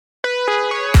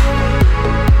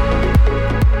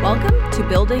to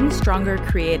Building Stronger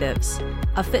Creatives,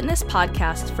 a fitness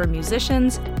podcast for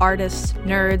musicians, artists,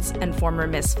 nerds, and former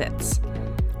misfits.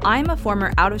 I'm a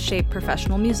former out-of-shape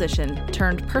professional musician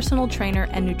turned personal trainer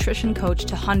and nutrition coach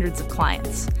to hundreds of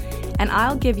clients, and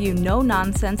I'll give you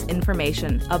no-nonsense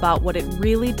information about what it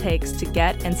really takes to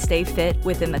get and stay fit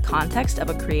within the context of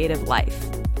a creative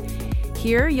life.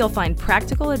 Here, you'll find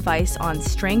practical advice on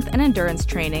strength and endurance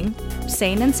training,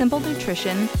 sane and simple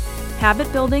nutrition,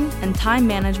 habit building, and time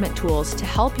management tools to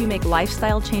help you make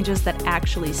lifestyle changes that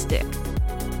actually stick.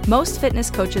 Most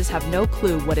fitness coaches have no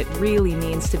clue what it really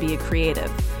means to be a creative,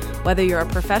 whether you're a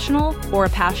professional or a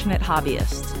passionate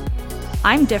hobbyist.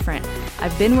 I'm different.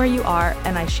 I've been where you are,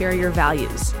 and I share your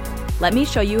values. Let me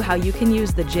show you how you can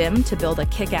use the gym to build a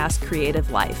kick-ass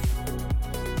creative life.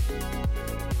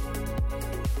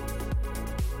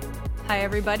 Hi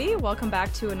everybody, welcome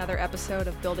back to another episode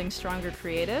of Building Stronger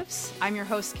Creatives. I'm your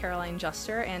host, Caroline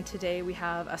Juster, and today we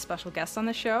have a special guest on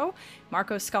the show.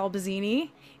 Marco Sgalbazzini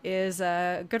is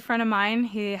a good friend of mine.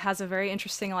 He has a very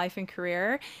interesting life and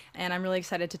career, and I'm really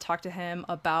excited to talk to him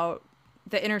about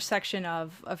the intersection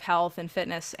of health and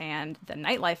fitness and the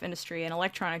nightlife industry and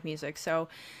electronic music. So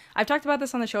I've talked about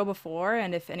this on the show before,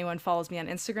 and if anyone follows me on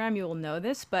Instagram, you will know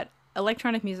this, but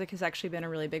electronic music has actually been a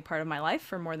really big part of my life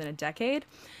for more than a decade.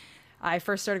 I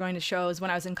first started going to shows when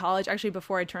I was in college, actually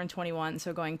before I turned 21,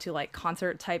 so going to like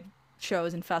concert type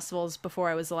shows and festivals before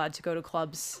I was allowed to go to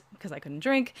clubs because I couldn't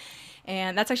drink.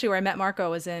 And that's actually where I met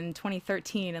Marco, was in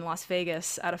 2013 in Las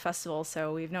Vegas at a festival.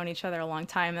 So we've known each other a long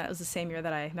time. That was the same year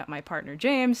that I met my partner,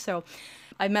 James. So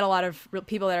I've met a lot of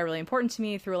people that are really important to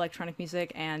me through electronic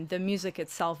music, and the music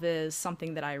itself is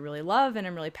something that I really love and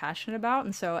I'm really passionate about.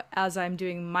 And so as I'm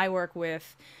doing my work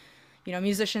with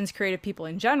musicians, creative people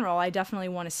in general, I definitely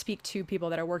want to speak to people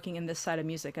that are working in this side of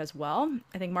music as well.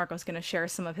 I think Marco's going to share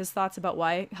some of his thoughts about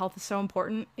why health is so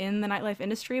important in the nightlife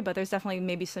industry, but there's definitely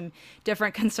maybe some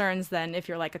different concerns than if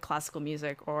you're like a classical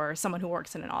music or someone who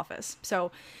works in an office.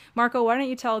 So Marco, why don't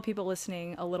you tell people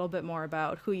listening a little bit more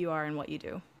about who you are and what you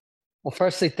do? Well,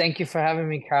 firstly, thank you for having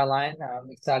me, Caroline.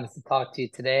 I'm excited to talk to you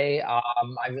today.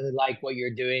 I really like what you're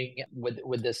doing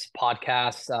with this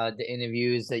podcast, the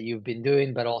interviews that you've been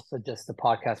doing, but also just the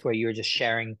podcast where you're just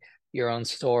sharing your own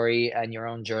story and your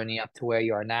own journey up to where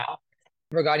you are now.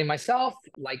 Regarding myself,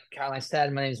 like Caroline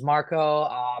said, my name is Marco.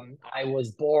 I was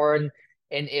born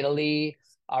in Italy,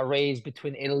 raised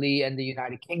between Italy and the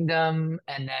United Kingdom.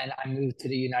 And then I moved to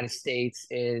the United States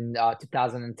in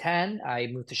 2010. I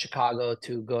moved to Chicago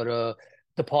to go to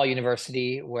DePaul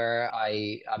University, where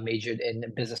I majored in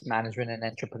business management and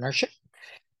entrepreneurship.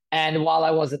 And while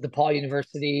I was at DePaul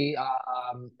University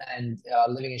and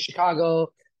living in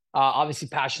Chicago, obviously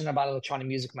passionate about electronic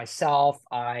music myself,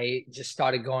 I just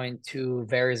started going to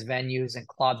various venues and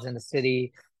clubs in the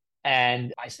city,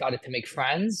 and I started to make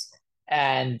friends.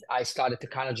 And I started to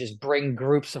kind of just bring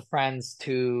groups of friends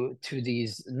to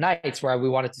these nights where we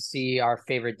wanted to see our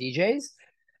favorite DJs.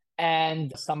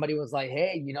 And somebody was like,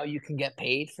 hey, you can get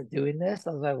paid for doing this. I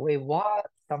was like, wait, what?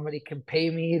 Somebody can pay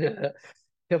me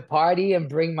to party and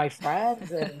bring my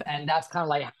friends? And that's kind of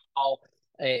like how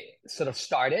it sort of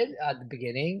started at the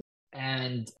beginning.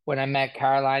 And when I met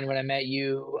Caroline, when I met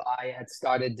you, I had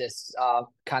started this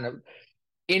kind of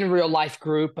in real life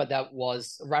group, but that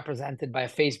was represented by a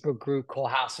Facebook group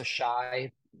called House of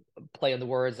Shy, play on the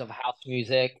words of house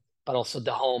music, but also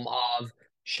the home of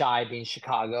Shy being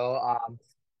Chicago.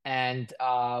 And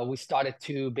we started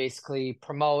to basically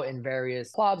promote in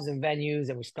various clubs and venues,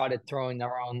 and we started throwing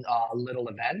our own little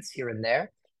events here and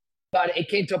there. But it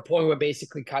came to a point where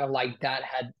basically kind of like that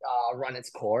had run its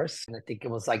course. And I think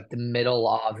it was like the middle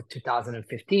of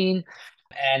 2015.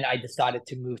 And I decided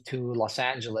to move to Los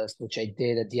Angeles, which I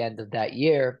did at the end of that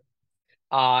year.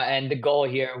 And the goal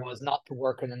here was not to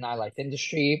work in the nightlife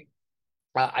industry.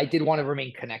 I did want to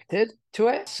remain connected to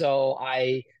it. So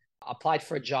I applied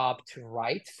for a job to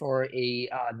write for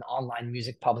an online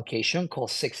music publication called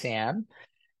 6am.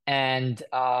 And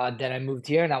then I moved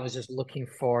here and I was just looking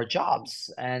for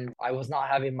jobs. And I was not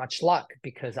having much luck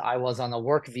because I was on a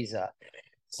work visa.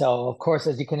 So, of course,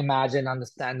 as you can imagine,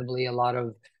 understandably, a lot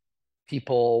of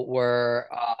people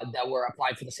that were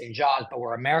applying for the same jobs but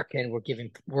were American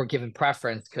were given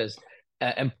preference because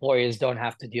employers don't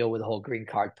have to deal with the whole green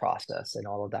card process and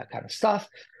all of that kind of stuff.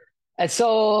 And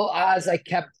so as I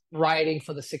kept writing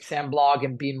for the 6am blog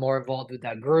and being more involved with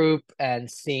that group and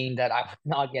seeing that I was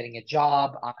not getting a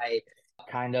job, I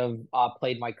kind of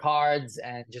played my cards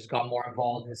and just got more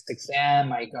involved with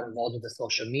 6am. I got involved with the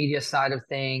social media side of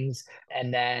things.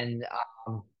 And then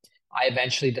I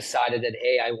eventually decided that,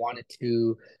 hey, I wanted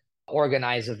to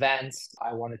organize events.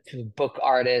 I wanted to book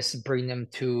artists, bring them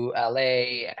to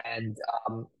LA, and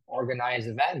organize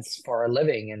events for a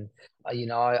living. And,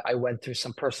 I went through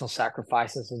some personal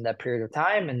sacrifices in that period of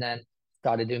time, and then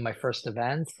started doing my first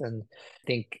events. And I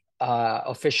think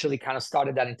officially kind of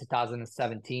started that in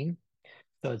 2017.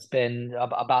 So it's been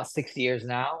about 6 years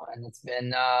now, and it's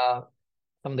been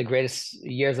some of the greatest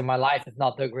years of my life, if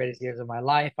not the greatest years of my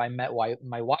life. I met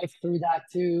my wife through that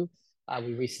too.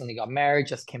 We recently got married,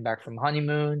 just came back from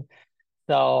honeymoon.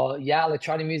 So yeah,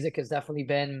 electronic music has definitely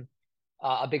been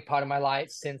a big part of my life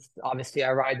since obviously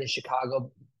I ride in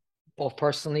Chicago, both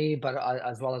personally, but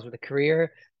as well as with a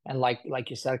career. And like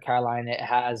you said, Caroline, it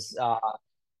has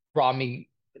brought me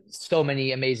so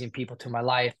many amazing people to my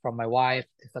life, from my wife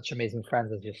to such amazing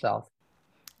friends as yourself.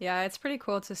 Yeah, it's pretty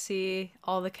cool to see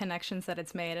all the connections that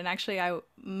it's made. And actually,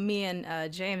 me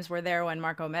and James were there when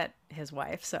Marco met his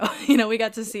wife, so we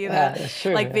got to see the Yeah, that's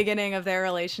true. like Yeah. beginning of their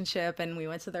relationship, and we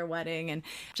went to their wedding. And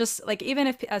just like even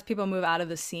if as people move out of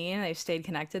the scene, they've stayed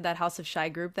connected. That House of Shy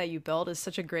group that you built is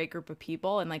such a great group of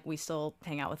people, and like we still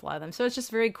hang out with a lot of them. So it's just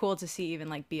very cool to see even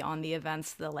like beyond the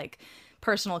events, the like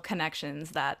personal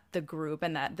connections that the group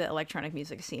and that the electronic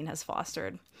music scene has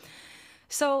fostered.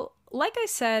 So, like I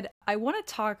said, I want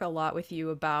to talk a lot with you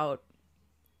about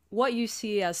what you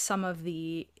see as some of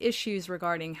the issues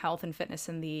regarding health and fitness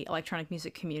in the electronic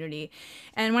music community.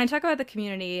 And when I talk about the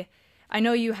community, I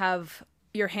know you have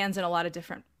your hands in a lot of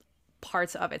different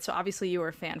parts of it. So obviously you were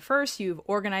a fan first, you've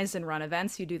organized and run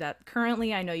events, you do that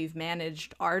currently. I know you've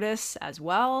managed artists as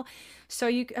well. So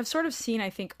you have sort of seen,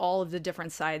 I think, all of the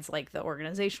different sides, like the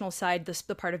organizational side,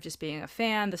 the part of just being a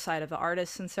fan, the side of the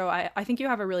artist. And so I think you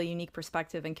have a really unique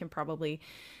perspective and can probably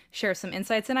share some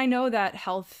insights. And I know that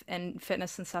health and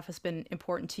fitness and stuff has been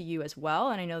important to you as well.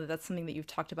 And I know that that's something that you've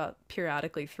talked about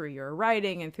periodically through your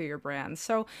writing and through your brand.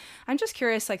 So I'm just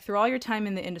curious, like through all your time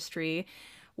in the industry,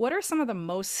 what are some of the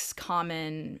most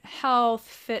common health,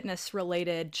 fitness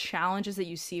related challenges that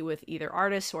you see with either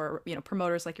artists or,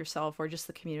 promoters like yourself or just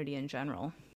the community in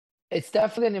general? It's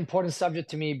definitely an important subject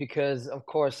to me because, of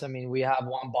course, I mean, we have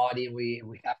one body, we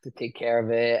have to take care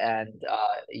of it, and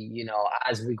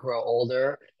as we grow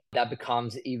older, that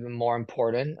becomes even more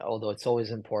important, although it's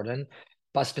always important.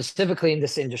 But specifically in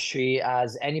this industry,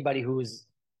 as anybody who's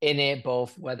in it,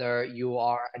 both whether you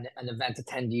are an event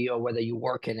attendee or whether you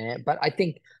work in it, but I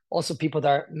think also people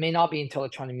that may not be into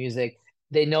electronic music,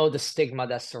 they know the stigma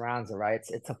that surrounds it, right?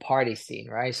 It's a party scene,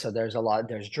 right? So there's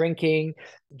drinking,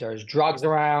 there's drugs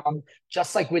around,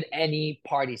 just like with any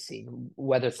party scene,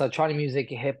 whether it's electronic music,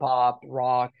 hip hop,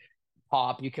 rock,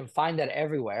 pop, you can find that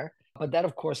everywhere. But that,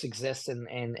 of course, exists in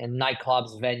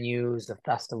nightclubs, venues, the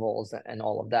festivals, and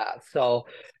all of that. So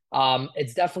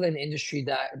it's definitely an industry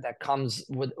that comes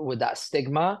with that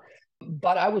stigma.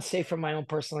 But I would say, from my own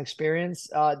personal experience,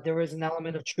 there is an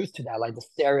element of truth to that. Like the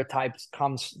stereotypes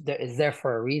is there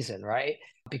for a reason, right?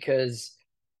 Because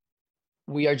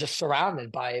we are just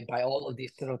surrounded by all of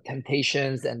these sort of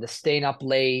temptations and the staying up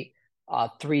late,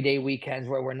 3-day weekends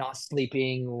where we're not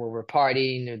sleeping, where we're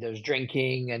partying, there's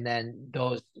drinking, and then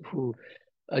those who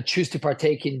choose to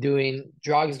partake in doing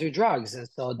drugs do drugs, and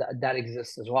so that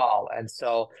exists as well. And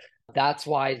so that's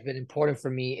why it's been important for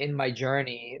me in my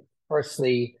journey.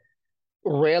 Firstly,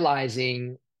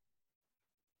 realizing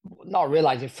not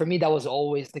realizing for me that was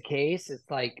always the case. It's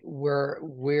like we're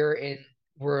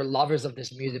lovers of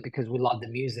this music because we love the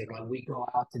music. Like we go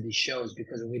out to these shows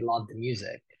because we love the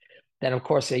music. Then of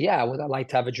course, yeah, would I like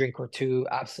to have a drink or two?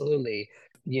 Absolutely.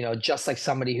 Just like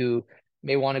somebody who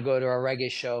may want to go to a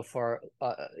reggae show for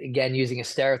again using a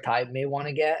stereotype, may want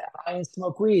to get high and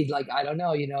smoke weed. Like I don't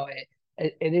know,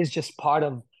 it is just part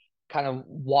of kind of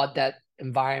what that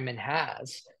environment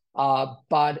has.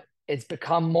 But it's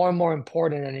become more and more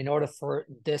important. And in order for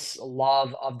this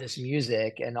love of this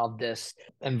music and of this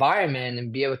environment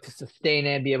and be able to sustain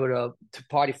it, be able to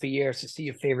party for years, to see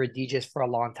your favorite DJs for a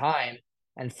long time.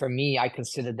 And for me, I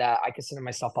consider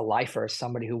myself a lifer,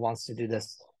 somebody who wants to do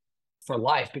this for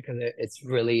life because it's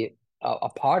really a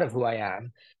part of who I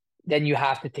am. Then you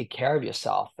have to take care of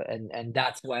yourself. And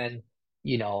that's when,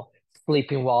 you know,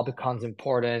 sleeping well becomes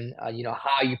important. How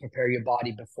you prepare your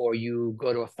body before you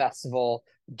go to a festival,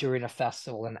 during a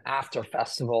festival, and after a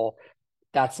festival.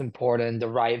 That's important. The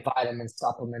right vitamin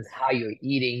supplements, how you're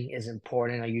eating is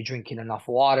important. Are you drinking enough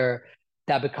water?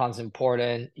 That becomes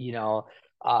important,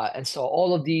 and so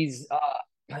all of these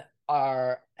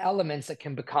are elements that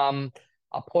can become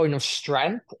a point of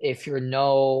strength if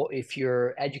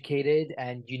you're educated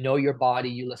and you know your body,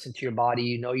 you listen to your body,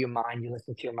 you know your mind, you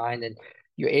listen to your mind, and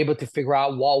you're able to figure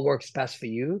out what works best for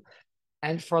you.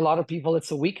 And for a lot of people,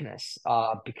 it's a weakness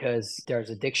because there's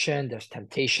addiction, there's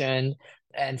temptation,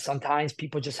 And sometimes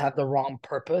people just have the wrong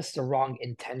purpose, the wrong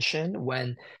intention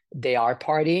when they are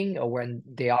partying or when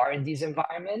they are in these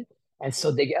environments. And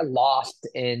so they get lost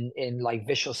in like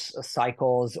vicious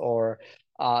cycles or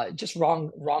just wrong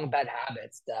bad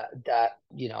habits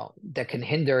that can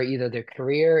hinder either their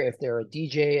career if they're a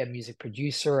DJ, a music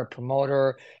producer, a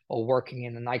promoter, or working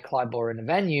in a nightclub or in a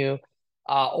venue,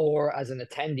 or as an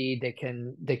attendee,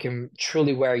 they can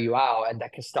truly wear you out, and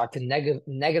that can start to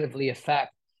negatively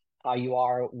affect how you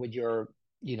are with your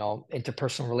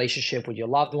interpersonal relationship with your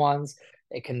loved ones.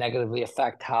 It can negatively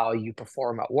affect how you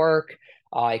perform at work.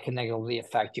 It can negatively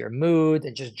affect your mood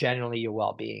and just generally your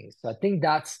well-being. So I think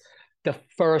that's the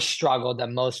first struggle that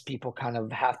most people kind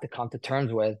of have to come to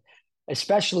terms with,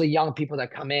 especially young people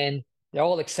that come in. They're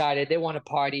all excited. They want to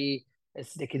party.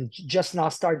 They can just not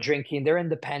start drinking. They're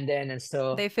independent. And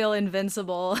so They feel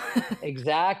invincible.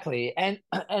 exactly. And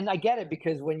I get it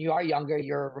because when you are younger,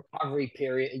 your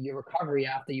recovery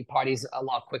after you party is a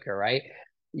lot quicker, right?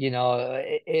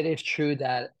 It is true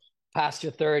that past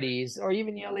your 30s or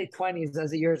even your late 20s,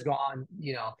 as the years go on,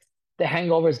 the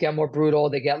hangovers get more brutal,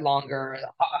 they get longer,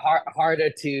 harder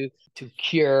to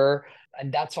cure.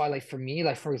 And that's why, like for me,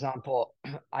 like for example,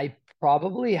 I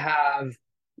probably have,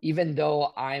 even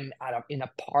though I'm in a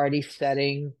party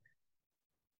setting,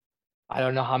 I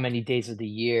don't know how many days of the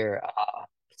year,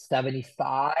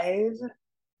 75,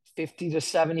 50 to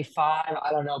 75.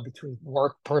 I don't know, between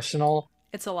work, personal.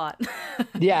 It's a lot.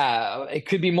 Yeah, it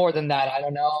could be more than that. I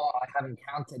don't know. I haven't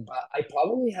counted, but I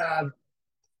probably have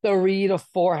 3 to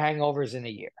 4 hangovers in a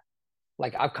year.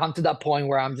 Like I've come to that point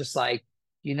where I'm just like,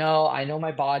 I know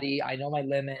my body, I know my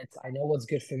limits, I know what's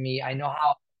good for me, I know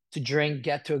how to drink,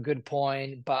 get to a good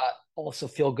point, but also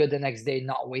feel good the next day,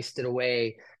 not waste it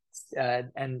away.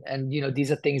 And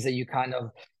these are things that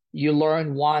you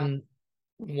learn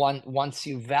once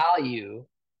you value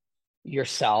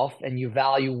yourself and you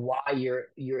value why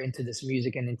you're into this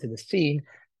music and into the scene.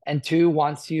 And two,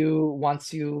 once you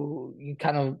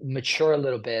kind of mature a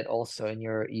little bit also, and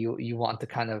you want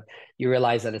to you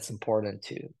realize that it's important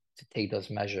to take those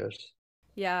measures.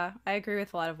 Yeah, I agree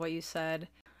with a lot of what you said.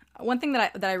 One thing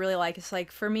that I really like is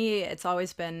like for me, it's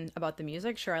always been about the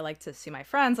music. Sure, I like to see my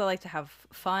friends, I like to have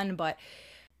fun, but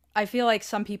I feel like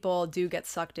some people do get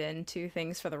sucked into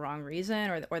things for the wrong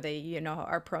reason, or they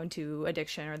are prone to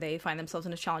addiction, or they find themselves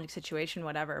in a challenging situation,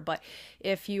 whatever. But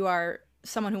if you are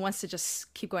someone who wants to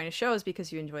just keep going to shows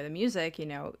because you enjoy the music,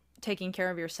 taking care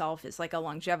of yourself is like a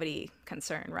longevity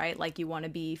concern, right? Like you want to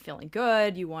be feeling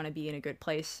good, you want to be in a good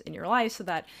place in your life so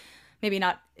that maybe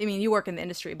not, I mean, you work in the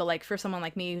industry, but like for someone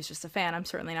like me who's just a fan, I'm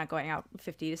certainly not going out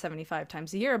 50 to 75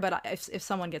 times a year. But if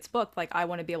someone gets booked, like I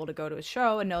want to be able to go to a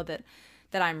show and know that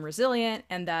I'm resilient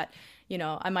and that,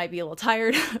 I might be a little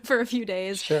tired for a few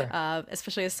days, Sure.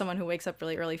 especially as someone who wakes up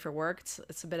really early for work.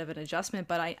 It's a bit of an adjustment,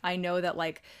 but I know that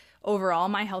like overall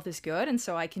my health is good. And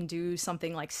so I can do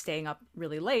something like staying up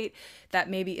really late that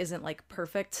maybe isn't like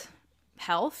perfect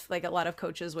health. Like a lot of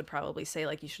coaches would probably say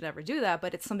like you should never do that,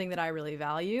 but it's something that I really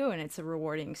value and it's a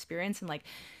rewarding experience. And like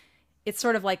it's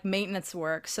sort of like maintenance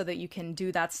work so that you can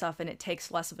do that stuff and it takes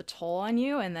less of a toll on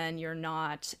you, and then you're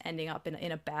not ending up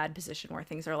in a bad position where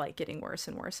things are like getting worse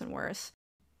and worse and worse.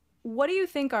 What do you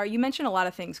think you mentioned a lot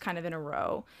of things kind of in a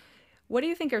row. What do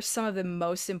you think are some of the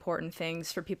most important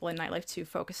things for people in nightlife to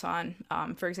focus on?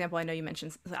 For example, I know you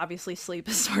mentioned obviously sleep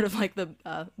is sort of like the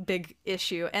big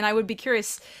issue. And I would be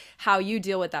curious how you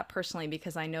deal with that personally,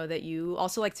 because I know that you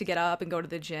also like to get up and go to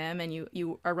the gym and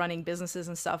you are running businesses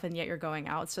and stuff, and yet you're going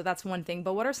out. So that's one thing.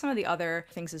 But what are some of the other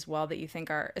things as well that you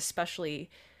think are especially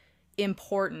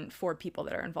important for people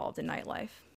that are involved in nightlife?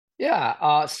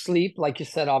 Yeah, sleep, like you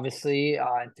said, obviously,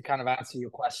 to kind of answer your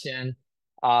question,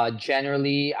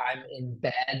 generally I'm in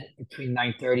bed between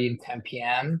 9:30 and 10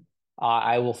 p.m.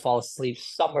 I will fall asleep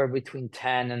somewhere between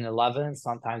 10 and 11,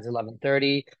 sometimes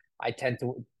 11:30.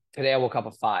 Today I woke up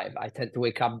at 5. I tend to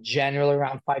wake up generally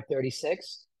around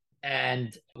 5:36.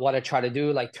 And what I try to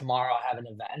do, like tomorrow I have an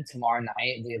event tomorrow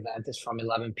night. The event is from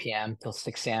 11 p.m. till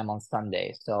 6 a.m. on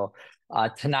Sunday. So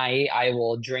tonight I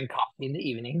will drink coffee in the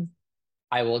evening.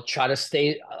 I will try to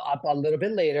stay up a little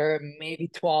bit later, maybe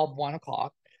 12, 1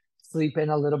 o'clock, sleep in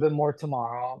a little bit more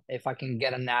tomorrow. If I can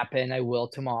get a nap in, I will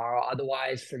tomorrow.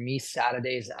 Otherwise, for me,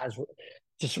 Saturdays,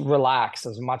 just relax,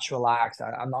 as much relax.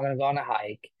 I'm not going to go on a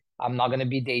hike. I'm not going to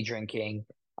be day drinking.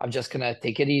 I'm just going to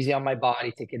take it easy on my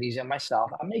body, take it easy on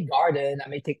myself. I may garden.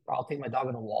 I'll take my dog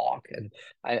on a walk, and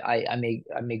I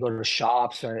may go to the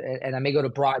shops, and I may go to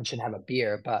brunch and have a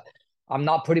beer, but I'm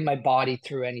not putting my body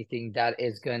through anything that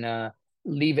is going to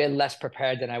leave it less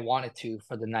prepared than I wanted to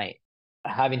for the night.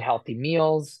 Having healthy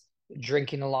meals,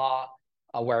 drinking a lot,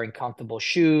 wearing comfortable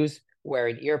shoes,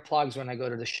 wearing earplugs when I go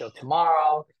to the show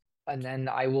tomorrow. And then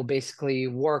I will basically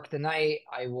work the night.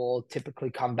 I will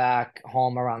typically come back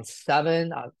home around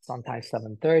 7, sometimes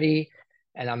 7:30.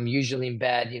 And I'm usually in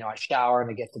bed, I shower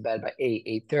and I get to bed by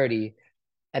 8, 8:30.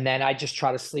 And then I just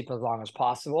try to sleep as long as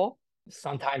possible.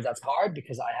 Sometimes that's hard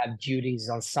because I have duties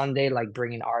on Sunday, like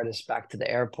bringing artists back to the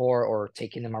airport or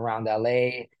taking them around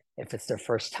LA if it's their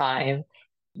first time.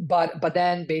 But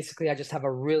then basically I just have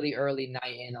a really early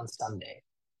night in on Sunday.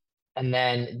 And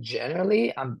then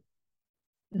generally I'm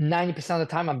 90% of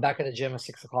the time I'm back at the gym at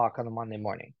 6 o'clock on a Monday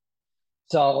morning.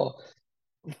 So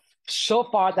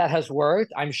far that has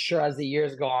worked. I'm sure as the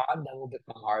years go on, that will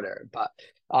become harder. But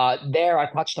there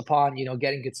I touched upon,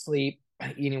 getting good sleep,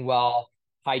 eating well,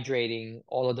 hydrating,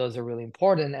 all of those are really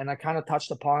important. And I kind of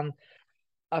touched upon,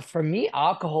 for me,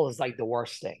 alcohol is like the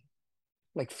worst thing.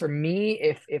 Like for me,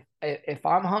 if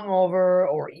I'm hungover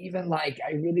or even like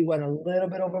I really went a little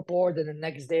bit overboard, and the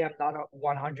next day I'm not at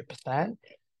 100%.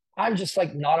 I'm just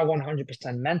like not a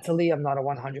 100% mentally. I'm not a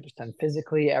 100%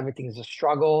 physically. Everything is a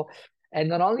struggle. And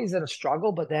not only is it a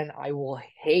struggle, but then I will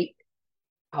hate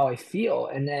how I feel.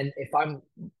 And then if I'm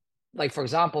like, for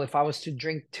example, if I was to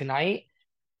drink tonight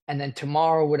and then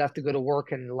tomorrow would have to go to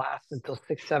work and last until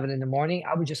 6, 7 in the morning,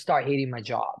 I would just start hating my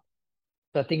job.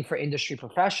 So I think for industry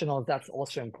professionals, that's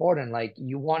also important. Like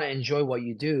you want to enjoy what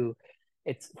you do.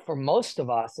 It's for most of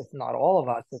us, if not all of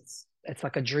us, it's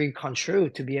like a dream come true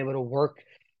to be able to work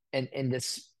in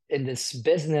this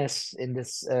business, in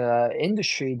this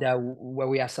industry that where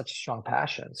we have such a strong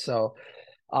passion. So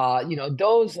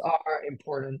those are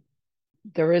important.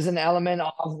 There is an element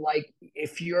of like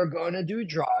if you're going to do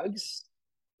drugs,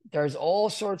 there's all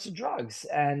sorts of drugs,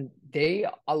 and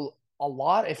a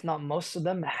lot, if not most of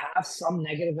them, have some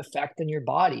negative effect on your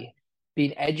body.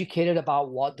 Being educated about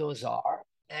what those are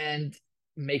and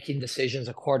making decisions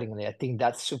accordingly. I think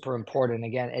that's super important.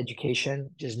 Again, education,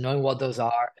 just knowing what those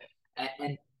are,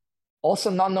 and also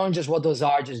not knowing just what those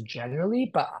are just generally,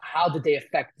 but how did they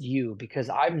affect you? Because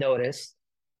I've noticed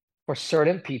for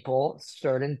certain people,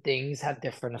 certain things have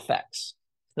different effects.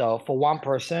 So for one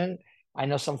person, I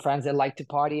know some friends that like to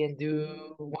party and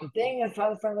do one thing, and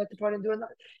other friends like to party and do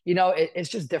another. It's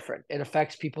just different. It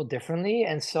affects people differently.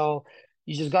 And so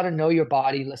you just got to know your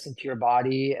body, listen to your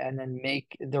body, and then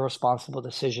make the responsible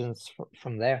decisions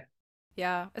from there.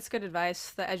 Yeah, it's good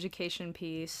advice. The education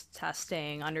piece,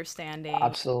 testing, understanding,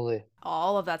 Absolutely.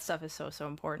 all of that stuff is so, so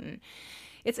important.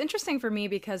 It's interesting for me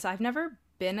because I've never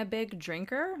been a big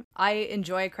drinker. I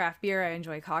enjoy craft beer, I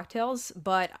enjoy cocktails,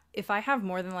 but if I have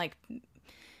more than like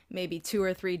maybe 2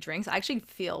 or 3 drinks, I actually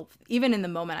feel, even in the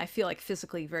moment, I feel like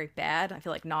physically very bad. I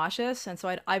feel like nauseous. And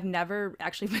so I've never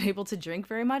actually been able to drink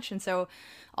very much. And so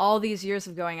all these years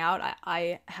of going out,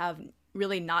 I have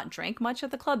really not drank much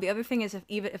at the club. The other thing is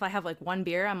if I have like one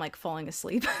beer, I'm like falling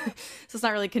asleep. So it's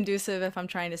not really conducive if I'm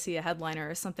trying to see a headliner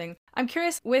or something. I'm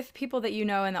curious, with people that you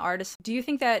know and the artists, do you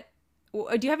think that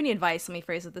do you have any advice, let me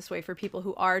phrase it this way, for people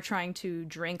who are trying to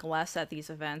drink less at these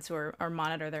events or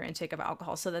monitor their intake of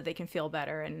alcohol so that they can feel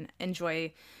better and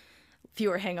enjoy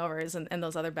fewer hangovers and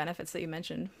those other benefits that you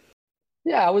mentioned?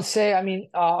 Yeah, I would say, I mean,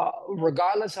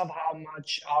 regardless of how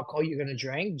much alcohol you're going to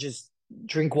drink, just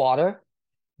drink water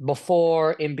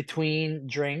before, in between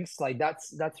drinks. Like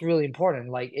that's really important.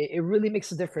 Like it really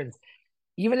makes a difference.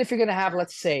 Even if you're gonna have,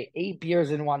 let's say, 8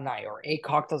 beers in one night or 8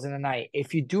 cocktails in a night,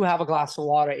 if you do have a glass of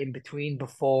water in between,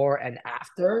 before and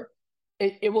after,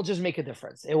 it will just make a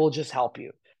difference. It will just help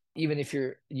you, even if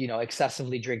you're,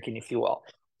 excessively drinking, if you will.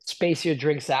 Space your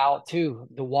drinks out too.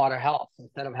 The water helps.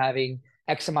 Instead of having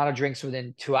X amount of drinks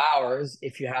within 2 hours,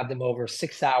 if you have them over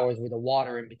 6 hours with the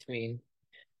water in between,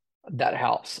 that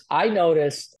helps. I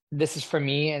noticed this is for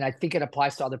me, and I think it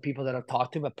applies to other people that I've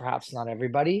talked to, but perhaps not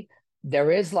everybody.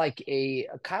 There is like a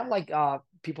kind of like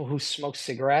people who smoke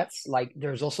cigarettes. Like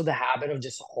there's also the habit of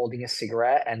just holding a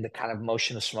cigarette and the kind of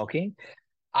motion of smoking.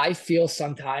 I feel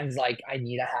sometimes like I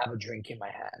need to have a drink in my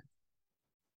hand.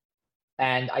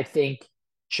 And I think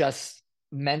just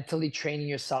mentally training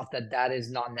yourself that that is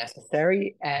not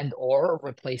necessary, and or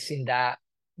replacing that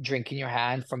drink in your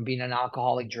hand from being an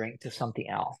alcoholic drink to something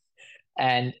else.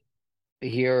 And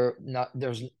here, not,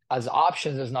 there's as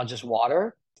options, there's not just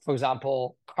water. For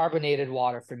example, carbonated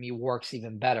water for me works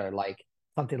even better, like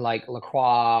something like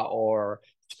LaCroix or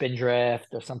Spindrift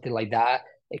or something like that.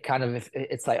 It kind of,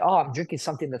 it's like, oh, I'm drinking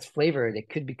something that's flavored. It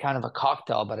could be kind of a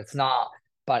cocktail, but it's not.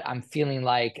 But I'm feeling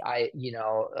like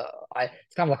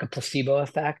it's kind of like a placebo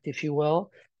effect, if you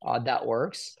will. That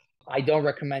works. I don't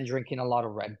recommend drinking a lot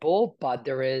of Red Bull, but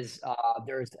there's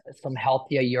some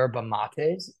healthier yerba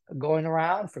mates going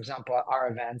around. For example, at our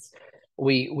events,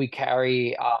 we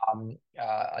carry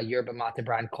a yerba mate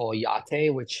brand called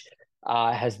Yate, which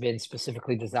has been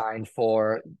specifically designed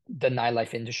for the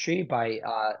nightlife industry by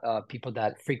people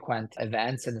that frequent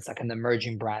events, and it's like an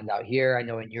emerging brand out here. I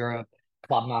know in Europe,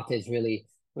 Club Mate is really,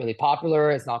 really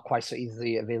popular. It's not quite so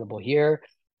easily available here.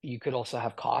 You could also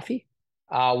have coffee.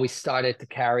 We started to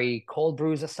carry cold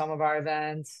brews at some of our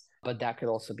events, but that could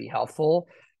also be helpful.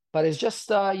 But it's just,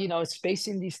 it's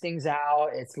spacing these things out.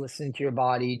 It's listening to your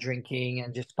body, drinking,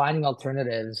 and just finding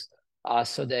alternatives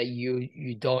so that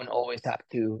you don't always have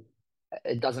to,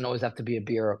 it doesn't always have to be a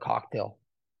beer or a cocktail.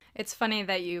 It's funny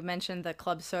that you mentioned the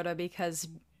club soda because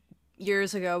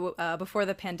years ago, before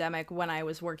the pandemic, when I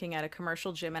was working at a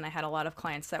commercial gym and I had a lot of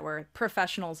clients that were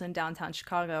professionals in downtown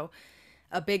Chicago,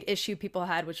 a big issue people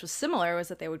had, which was similar, was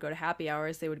that they would go to happy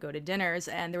hours, they would go to dinners,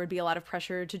 and there would be a lot of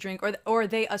pressure to drink, or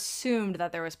they assumed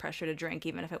that there was pressure to drink,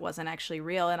 even if it wasn't actually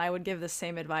real. And I would give the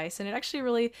same advice, and it actually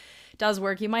really does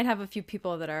work. You might have a few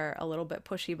people that are a little bit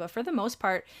pushy, but for the most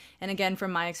part, and again,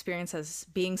 from my experience as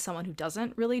being someone who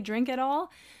doesn't really drink at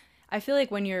all, I feel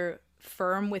like when you're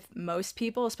firm with most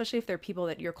people, especially if they're people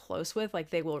that you're close with, like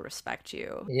they will respect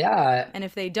you. Yeah, And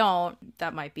if they don't,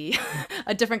 that might be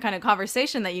a different kind of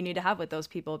conversation that you need to have with those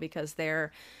people because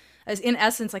they're, as in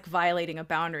essence, like violating a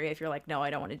boundary. If you're like, no, I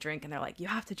don't want to drink, and they're like, you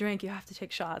have to drink, you have to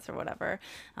take shots or whatever.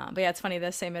 But yeah, it's funny.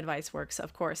 The same advice works,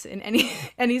 of course, in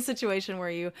any situation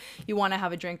where you want to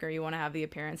have a drink or you want to have the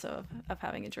appearance of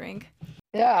having a drink.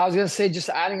 yeah. I was gonna say, just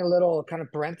adding a little kind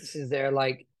of parenthesis there,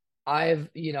 like I've,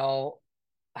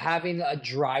 having a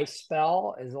dry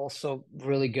spell is also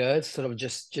really good, sort of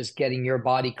just getting your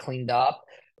body cleaned up.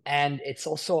 And it's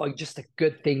also just a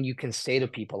good thing you can say to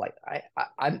people like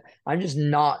I'm just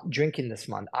not drinking this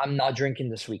month. I'm not drinking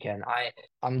this weekend.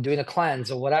 I'm doing a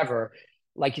cleanse or whatever.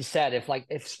 Like you said, if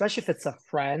especially if it's a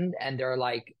friend and they're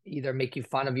like either making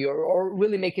fun of you or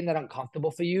really making that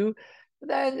uncomfortable for you,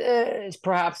 then it's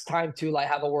perhaps time to like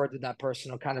have a word with that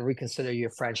person or kind of reconsider your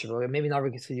friendship, or maybe not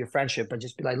reconsider your friendship, but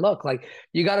just be like, look, like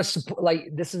you got to support, like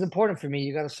this is important for me.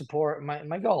 You got to support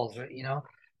my goals, right?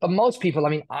 But most people, I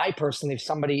mean, I personally,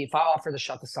 if I offer the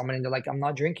shot to somebody and they're like, I'm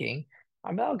not drinking,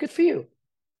 I'm like, oh, good for you.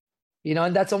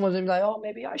 And that's almost like, oh,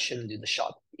 maybe I shouldn't do the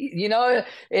shot.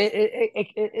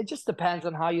 It just depends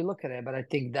on how you look at it. But I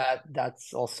think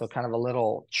that's also kind of a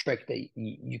little trick that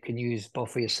you can use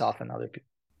both for yourself and other people.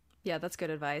 Yeah, that's good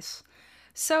advice.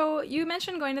 So you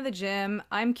mentioned going to the gym.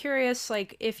 I'm curious,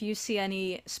 like, if you see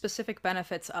any specific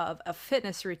benefits of a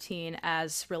fitness routine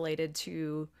as related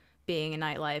to being in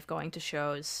nightlife, going to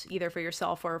shows, either for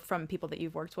yourself or from people that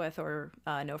you've worked with or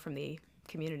know from the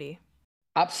community.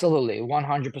 Absolutely,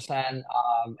 100%.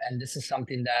 And this is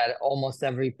something that almost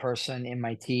every person in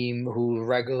my team who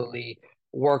regularly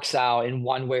works out in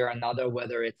one way or another,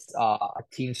 whether it's a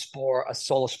team sport, a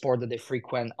solo sport that they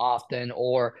frequent often,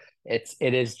 or it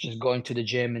is just going to the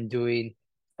gym and doing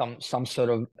some sort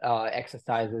of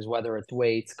exercises, whether it's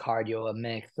weights, cardio, a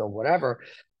mix, or whatever.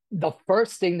 The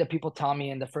first thing that people tell me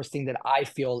and the first thing that I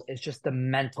feel is just the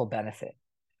mental benefit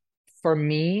for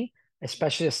me,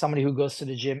 especially as somebody who goes to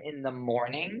the gym in the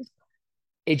mornings,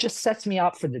 it just sets me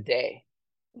up for the day.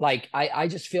 Like I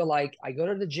just feel like I go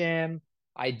to the gym,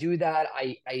 I do that,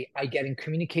 I get in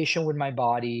communication with my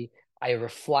body. I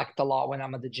reflect a lot when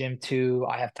I'm at the gym too.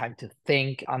 I have time to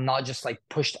think. I'm not just like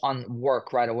pushed on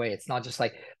work right away. It's not just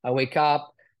like I wake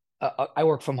up, I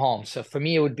work from home. So for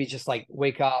me, it would be just like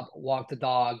wake up, walk the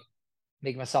dog,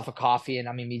 make myself a coffee, and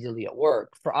I'm immediately at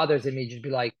work. For others, it may just be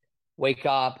like wake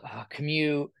up,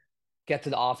 commute, get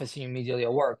to the office, and you're immediately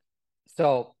at work.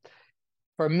 So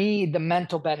for me, the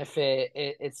mental benefit,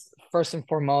 it's first and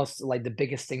foremost like the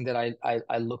biggest thing that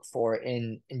I look for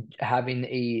in having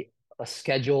a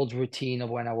scheduled routine of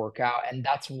when I work out. And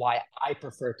that's why I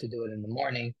prefer to do it in the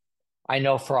morning. I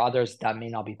know for others that may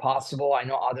not be possible. I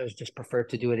know others just prefer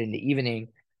to do it in the evening.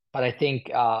 But I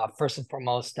think first and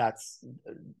foremost, that's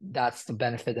the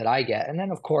benefit that I get. And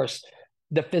then of course,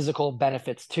 the physical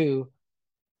benefits too.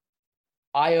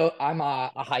 I'm a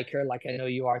hiker, like I know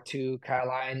you are too,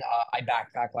 Caroline. I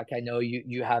backpack, like I know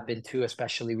you have been too,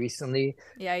 especially recently.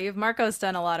 Yeah, you've Marco's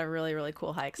done a lot of really, really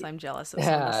cool hikes. I'm jealous of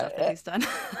some of the stuff that Yeah, he's done.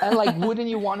 and like, wouldn't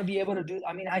you want to be able to do?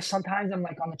 I mean, I sometimes I'm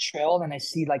like on the trail and I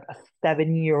see like a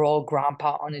 70-year-old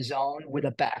grandpa on his own with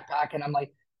a backpack, and I'm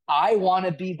like, I want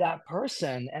to be that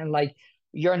person. And like,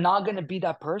 you're not gonna be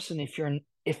that person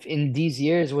if in these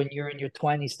years when you're in your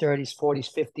 20s, 30s, 40s,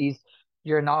 50s,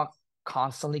 you're not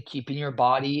constantly keeping your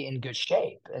body in good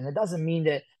shape. And it doesn't mean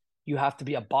that you have to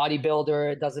be a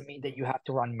bodybuilder. It doesn't mean that you have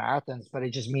to run marathons, but it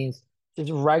just means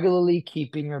just regularly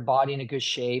keeping your body in a good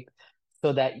shape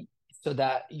so that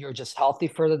you're just healthy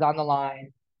further down the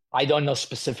line. I don't know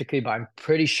specifically, but I'm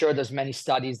pretty sure there's many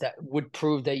studies that would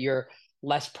prove that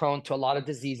less prone to a lot of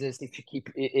diseases if you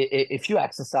if you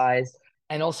exercise.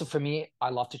 And also for me, I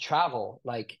love to travel.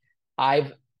 Like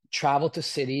I've traveled to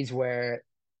cities where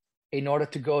in order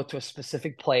to go to a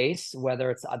specific place,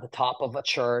 whether it's at the top of a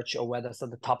church or whether it's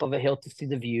at the top of a hill to see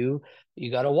the view,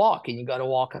 you got to walk and you got to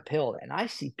walk uphill. And I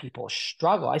see people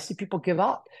struggle. I see people give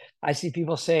up. I see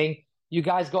people saying, you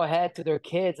guys go ahead to their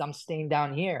kids. I'm staying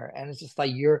down here. And it's just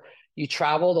like you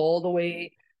traveled all the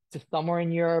way to somewhere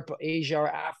in Europe or Asia or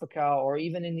Africa or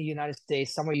even in the United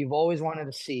States, somewhere you've always wanted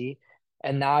to see.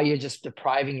 And now you're just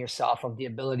depriving yourself of the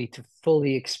ability to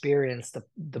fully experience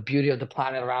the beauty of the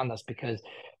planet around us because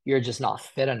you're just not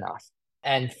fit enough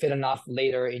and fit enough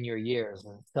later in your years.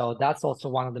 And so that's also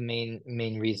one of the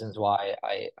main reasons why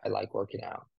I like working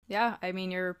out. Yeah, I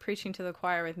mean, you're preaching to the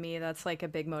choir with me. That's like a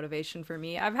big motivation for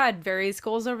me. I've had various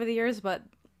goals over the years, but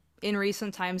in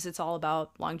recent times, it's all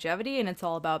about longevity and it's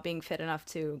all about being fit enough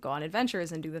to go on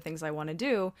adventures and do the things I want to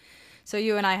do. So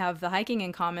you and I have the hiking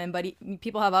in common, but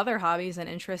people have other hobbies and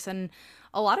interests and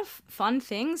a lot of fun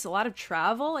things, a lot of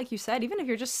travel, like you said, even if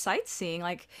you're just sightseeing.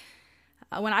 Like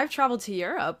when I've traveled to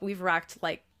Europe, we've racked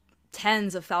like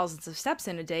tens of thousands of steps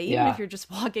in a day, even if Yeah. you're just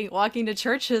walking to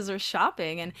churches or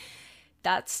shopping. And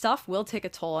that stuff will take a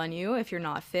toll on you if you're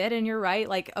not fit. And you're right.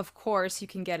 Like, of course, you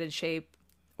can get in shape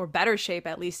or better shape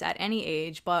at least at any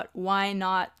age, but why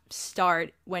not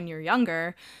start when you're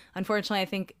younger? Unfortunately, I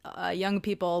think young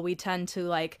people, we tend to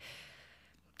like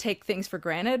take things for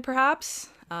granted, perhaps.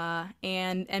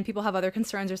 And people have other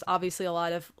concerns. There's obviously a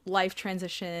lot of life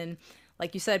transition.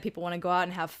 Like you said, people want to go out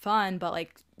and have fun, but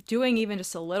like doing even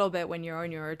just a little bit when you're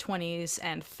in your 20s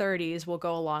and 30s will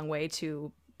go a long way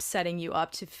to setting you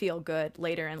up to feel good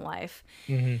later in life.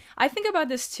 Hmm. I think about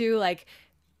this too, like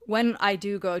when I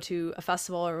do go to a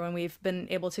festival or when we've been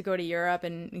able to go to Europe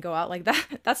and go out like that,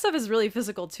 that stuff is really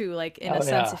physical too. Like in a Oh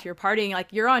sense, yeah. if you're partying, like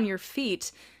you're on your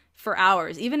feet for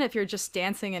hours, even if you're just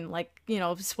dancing and like,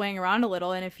 swaying around a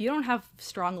little. And if you don't have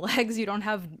strong legs, you don't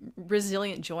have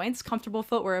resilient joints, comfortable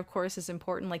footwear, of course, is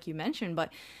important, like you mentioned,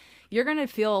 but you're going to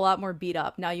feel a lot more beat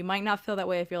up. Now, you might not feel that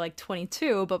way if you're like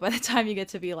 22, but by the time you get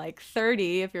to be like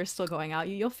 30, if you're still going out,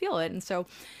 you'll feel it. And so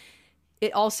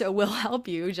it also will help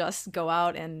you just go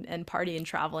out and party and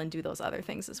travel and do those other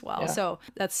things as well. Yeah. So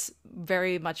that's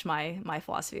very much my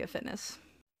philosophy of fitness.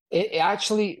 It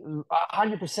actually,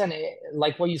 100%,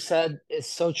 like what you said is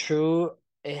so true.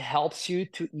 It helps you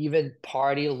to even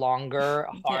party longer,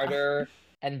 Yeah. harder,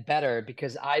 and better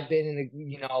because I've been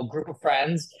in a group of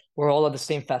friends. We're all at the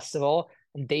same festival.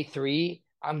 And day three,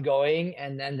 I'm going,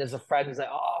 and then there's a friend who's like,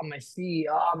 "Oh, my feet,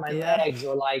 oh, my Yeah. legs,"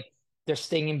 or like they're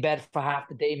staying in bed for half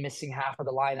the day, missing half of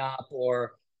the lineup,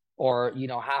 or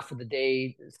half of the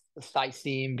day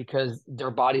sightseeing because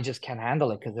their body just can't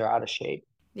handle it because they're out of shape.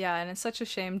 Yeah, and it's such a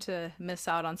shame to miss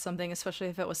out on something, especially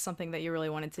if it was something that you really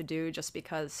wanted to do just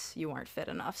because you weren't fit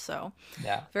enough. So,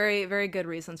 Yeah. very, very good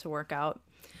reason to work out.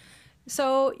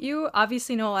 So, you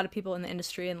obviously know a lot of people in the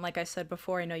industry. And like I said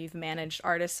before, I know you've managed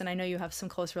artists, and I know you have some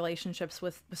close relationships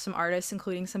with some artists,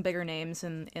 including some bigger names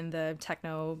in the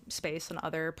techno space and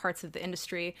other parts of the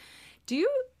industry. Do you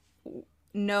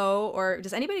know, or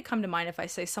does anybody come to mind if I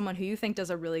say someone who you think does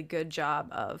a really good job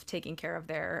of taking care of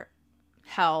their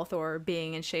health or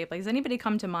being in shape? Like, does anybody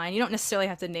come to mind? You don't necessarily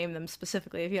have to name them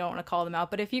specifically if you don't want to call them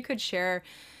out, but if you could share,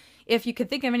 if you could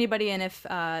think of anybody, and if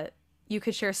you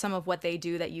could share some of what they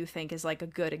do that you think is like a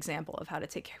good example of how to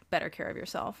take better care of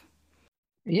yourself.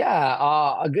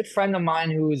 Yeah, a good friend of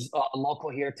mine who's local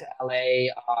here to LA,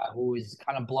 who is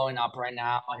kind of blowing up right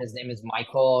now. His name is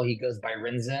Michael. He goes by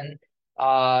Rinzen,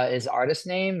 his artist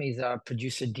name. He's a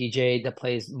producer DJ that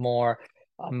plays more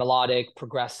melodic,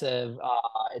 progressive,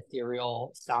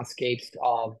 ethereal soundscapes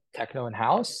of techno and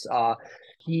house. I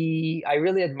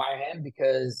really admire him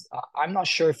because I'm not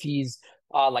sure if he's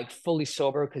like fully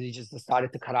sober because he just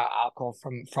decided to cut out alcohol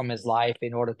from his life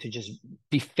in order to just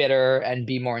be fitter and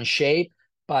be more in shape.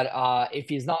 But if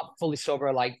he's not fully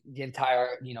sober, like the entire,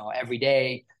 every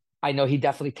day, I know he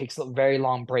definitely takes very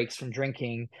long breaks from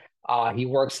drinking. He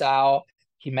works out,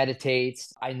 he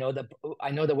meditates. I know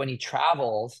that when he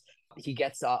travels, he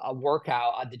gets a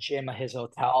workout at the gym at his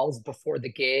hotels before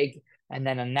the gig, and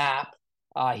then a nap.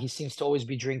 He seems to always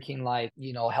be drinking like,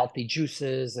 healthy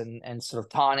juices and sort of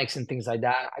tonics and things like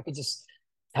that. I could just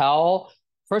tell.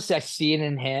 First, I see it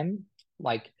in him,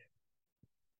 like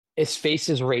his face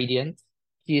is radiant.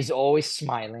 He is always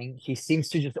smiling. He seems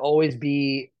to just always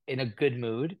be in a good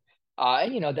mood.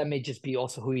 And that may just be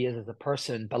also who he is as a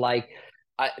person. But like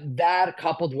that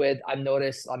coupled with, I've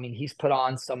noticed, I mean, he's put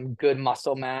on some good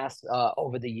muscle mass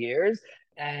over the years.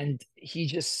 And he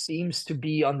just seems to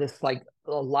be on this like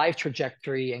life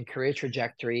trajectory and career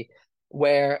trajectory.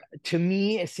 where to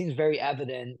me, it seems very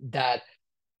evident that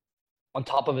on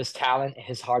top of his talent,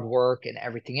 his hard work, and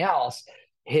everything else,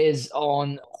 his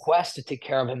own quest to take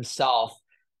care of himself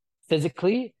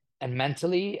physically and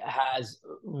mentally has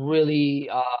really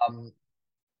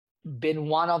been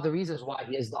one of the reasons why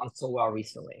he has done so well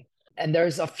recently. And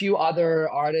there's a few other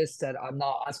artists that I'm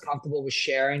not as comfortable with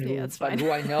sharing, Yeah, who that's but fine.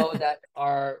 who I know that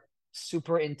are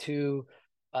super into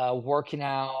working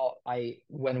out.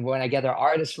 When I get their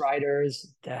artist writers,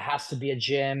 there has to be a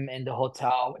gym in the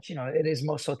hotel, which it is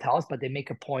most hotels, but they make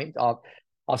a point of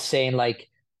saying like,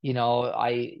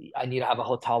 I need to have a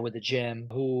hotel with a gym,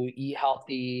 who eat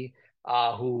healthy,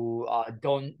 who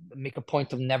don't make a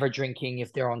point of never drinking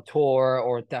if they're on tour,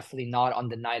 or definitely not on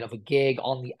the night of a gig,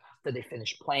 only after they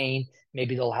finish playing.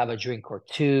 Maybe they'll have a drink or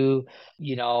two,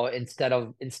 instead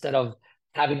of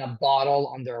having a bottle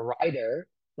on their rider,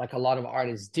 like a lot of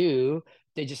artists do.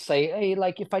 They just say, hey,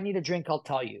 like if I need a drink, I'll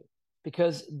tell you.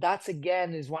 Because that's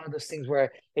again is one of those things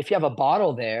where if you have a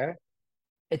bottle there,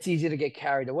 it's easy to get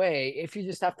carried away. If you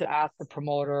just have to ask the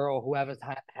promoter or whoever's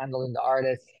handling the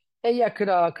artist, hey, yeah, could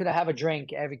I have a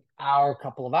drink every hour,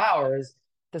 couple of hours?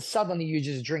 Then suddenly you're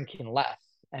just drinking less.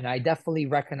 And I definitely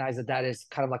recognize that that is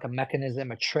kind of like a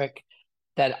mechanism, a trick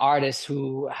that artists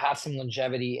who have some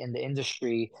longevity in the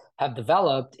industry have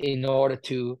developed in order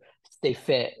to stay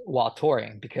fit while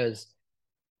touring. Because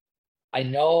I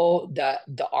know that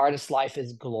the artist life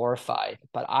is glorified,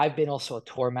 but I've been also a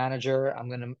tour manager. I'm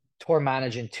going to tour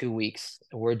manage in 2 weeks.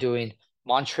 We're doing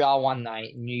Montreal one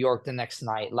night, New York the next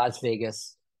night, Las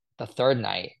Vegas the third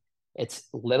night. It's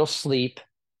little sleep,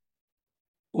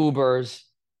 Ubers,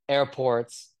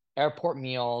 airports, airport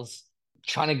meals,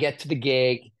 trying to get to the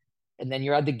gig. And then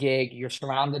you're at the gig, you're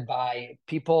surrounded by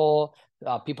people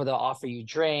that offer you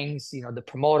drinks. The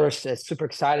promoter is super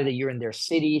excited that you're in their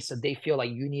city. So they feel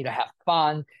like you need to have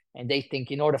fun. And they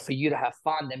think in order for you to have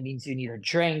fun, that means you need to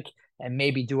drink and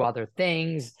maybe do other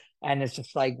things. And it's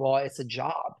just like, well, it's a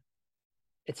job.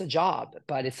 It's a job,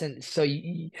 but it's in, so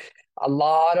a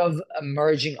lot of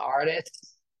emerging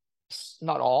artists,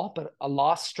 not all, but a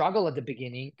lot struggle at the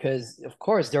beginning because, of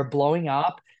course, they're blowing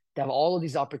up. They have all of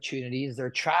these opportunities. They're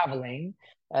traveling.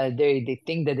 They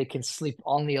think that they can sleep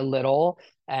only a little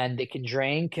and they can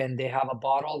drink and they have a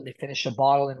bottle. They finish a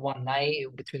bottle in one night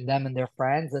between them and their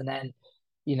friends, and then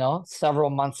several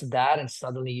months of that, and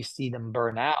suddenly you see them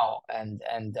burn out, and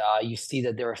you see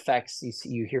that their effects.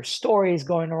 You hear stories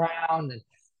going around,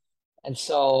 and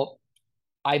so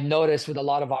I've noticed with a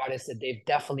lot of artists that they've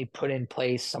definitely put in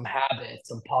place some habits,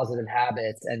 some positive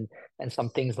habits, and some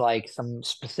things like some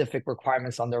specific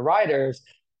requirements on their riders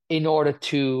in order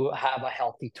to have a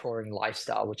healthy touring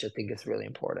lifestyle, which I think is really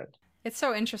important. It's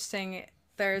so interesting.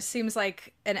 There seems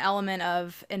like an element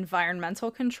of environmental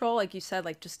control, like you said,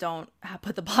 like just don't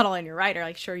put the bottle in your rider.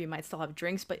 Like, sure, you might still have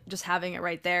drinks, but just having it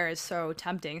right there is so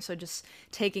tempting. So just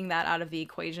taking that out of the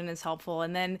equation is helpful.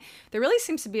 And then there really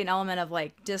seems to be an element of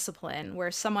like discipline,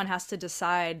 where someone has to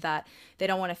decide that they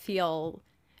don't want to feel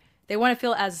they want to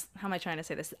feel as how am I trying to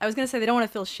say this? I was going to say they don't want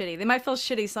to feel shitty. They might feel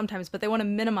shitty sometimes, but they want to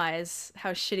minimize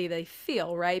how shitty they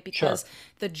feel, right? Because Sure.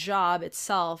 the job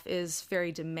itself is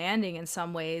very demanding in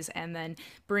some ways, and then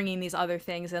bringing these other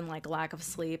things in like lack of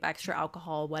sleep, extra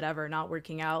alcohol, whatever, not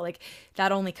working out, like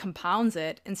that only compounds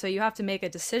it. And so you have to make a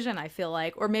decision, I feel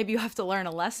like, or maybe you have to learn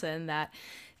a lesson that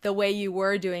the way you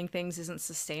were doing things isn't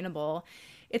sustainable.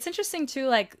 It's interesting too,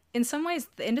 like in some ways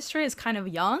the industry is kind of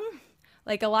young.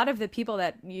 Like a lot of the people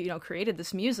that created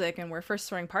this music and were first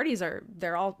throwing parties,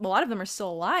 they're all a lot of them are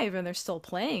still alive and they're still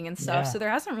playing and stuff. Yeah. So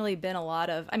there hasn't really been a lot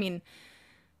of, I mean,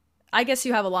 I guess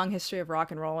you have a long history of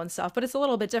rock and roll and stuff, but it's a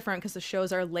little bit different because the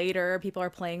shows are later, people are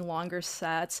playing longer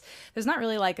sets. There's not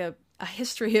really like a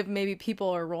history of maybe people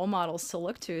or role models to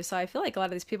look to. So I feel like a lot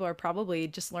of these people are probably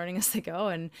just learning as they go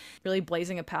and really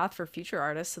blazing a path for future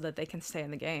artists so that they can stay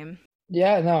in the game.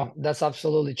 Yeah, no, that's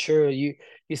absolutely true.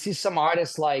 You see some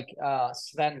artists like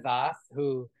Sven Vath,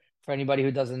 who, for anybody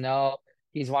who doesn't know,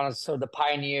 he's one of sort of the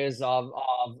pioneers of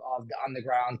the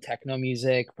underground techno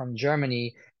music from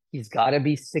Germany. He's got to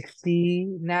be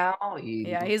 60 now.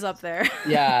 Yeah, he's up there.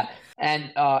 Yeah,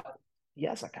 and he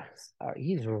has like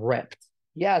he's ripped.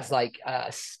 He has like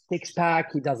a six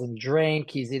pack. He doesn't drink.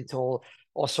 He's into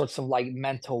all sorts of like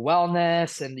mental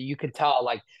wellness, and you can tell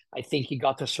like I think he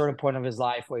got to a certain point of his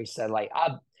life where he said like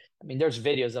I mean, there's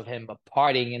videos of him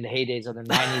partying in the heydays of the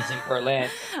 90s in Berlin.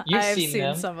 You've I've seen seen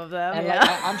them. some of them, And like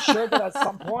yeah. I'm sure that at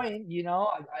some point,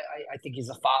 I think he's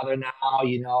a father now,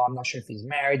 I'm not sure if he's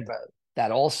married, but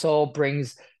that also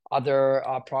brings other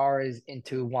priorities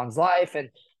into one's life. And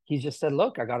he just said,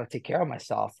 look, I got to take care of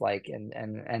myself. Like, and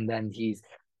then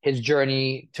his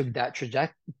journey took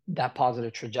that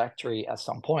positive trajectory at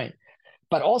some point.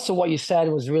 But also what you said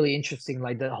was really interesting,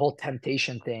 like the whole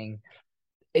temptation thing.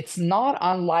 It's not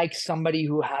unlike somebody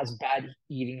who has bad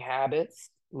eating habits.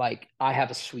 Like I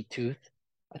have a sweet tooth.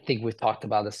 I think we've talked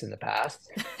about this in the past.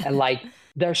 And like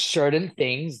there's certain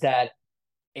things that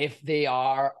if they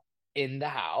are in the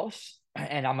house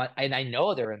and I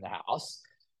know they're in the house,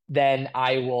 then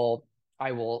I will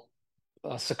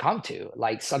succumb to.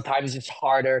 Like sometimes it's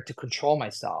harder to control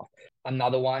myself.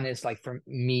 Another one is like for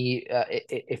me,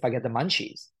 if I get the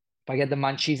munchies, if I get the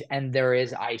munchies and there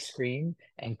is ice cream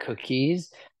and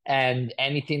cookies and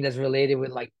anything that's related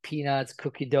with like peanuts,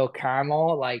 cookie dough,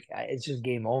 caramel, like it's just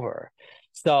game over.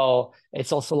 So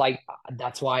it's also like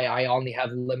that's why I only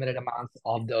have limited amounts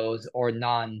of those or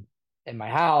none in my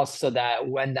house, so that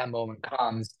when that moment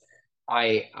comes,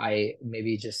 I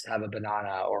maybe just have a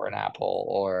banana or an apple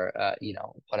or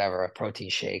whatever, a protein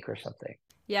shake or something.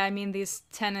 Yeah, I mean, these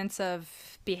tenets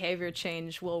of behavior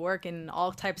change will work in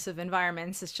all types of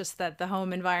environments. It's just that the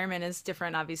home environment is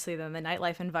different, obviously, than the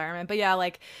nightlife environment. But yeah,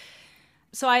 like,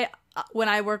 so when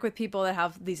I work with people that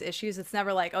have these issues, it's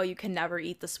never like, oh, you can never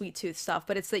eat the sweet tooth stuff,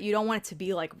 but it's that you don't want it to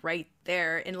be like right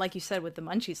there. And like you said with the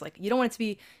munchies, like you don't want it to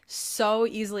be so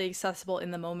easily accessible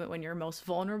in the moment when you're most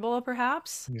vulnerable,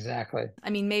 perhaps. Exactly. I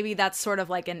mean, maybe that's sort of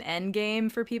like an end game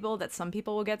for people that some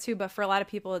people will get to, but for a lot of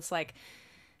people, it's like,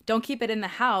 don't keep it in the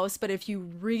house, but if you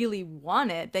really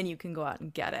want it, then you can go out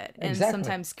and get it. And Exactly.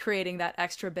 sometimes creating that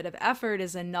extra bit of effort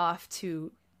is enough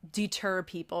to deter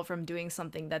people from doing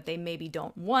something that they maybe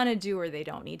don't want to do or they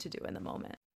don't need to do in the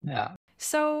moment. Yeah.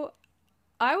 So,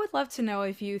 I would love to know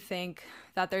if you think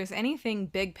that there's anything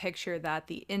big picture that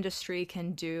the industry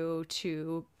can do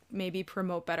to maybe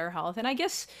promote better health. And I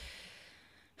guess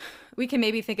we can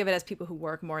maybe think of it as people who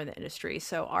work more in the industry,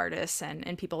 so artists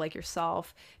and people like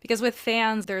yourself. Because with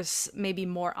fans, there's maybe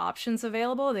more options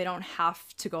available. They don't have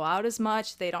to go out as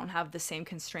much. They don't have the same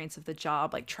constraints of the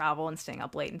job, like travel and staying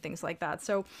up late and things like that.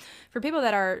 So for people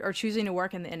that are choosing to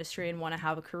work in the industry and want to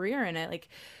have a career in it, like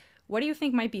what do you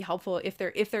think might be helpful if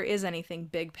there is anything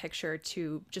big picture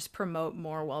to just promote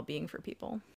more well-being for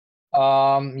people?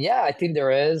 Yeah, I think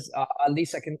there is. At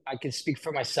least I can speak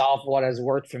for myself what has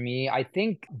worked for me. I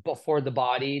think before the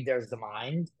body, there's the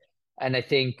mind, and I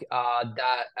think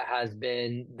that has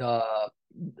been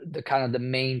the kind of the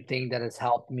main thing that has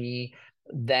helped me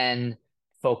then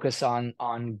focus on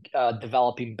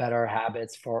developing better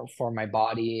habits for my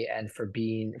body and for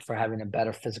having a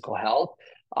better physical health.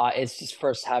 It's just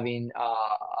first having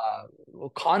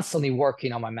constantly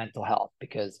working on my mental health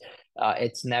because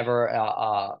it's never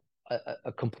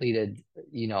a completed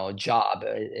job.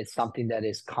 It's something that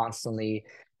is constantly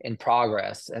in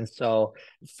progress. And so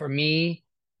for me,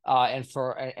 and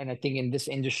I think in this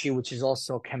industry, which is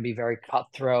also can be very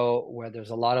cutthroat, where there's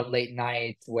a lot of late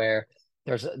nights, where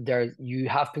there you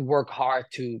have to work hard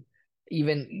to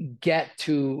even get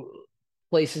to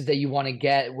places that you want to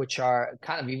get, which are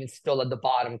kind of even still at the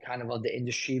bottom kind of the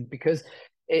industry, because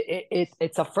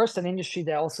it's a first an industry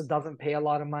that also doesn't pay a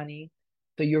lot of money,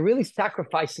 so you're really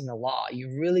sacrificing a lot.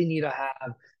 You really need to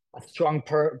have a strong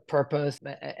purpose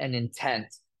and intent,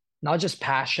 not just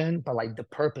passion, but like the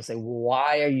purpose. Like,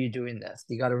 why are you doing this?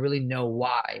 You got to really know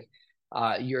why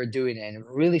you're doing it and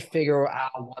really figure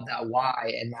out what that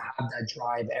why and have that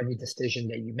drive every decision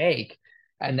that you make.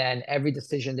 And then every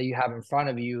decision that you have in front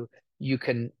of you, you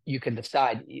can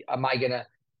decide, am I gonna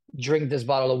drink this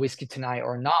bottle of whiskey tonight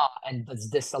or not? And does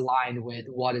this align with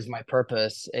what is my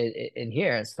purpose in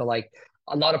here? So like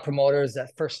a lot of promoters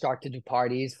that first start to do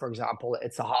parties, for example,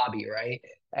 it's a hobby, right?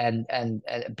 And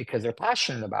because they're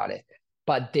passionate about it,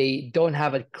 but they don't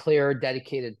have a clear,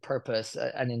 dedicated purpose,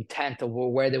 an intent of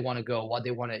where they want to go, what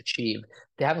they want to achieve.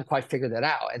 They haven't quite figured that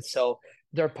out, and so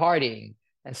they're partying,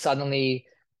 and suddenly,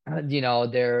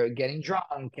 they're getting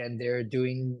drunk and they're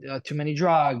doing too many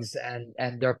drugs, and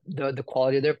the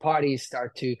quality of their parties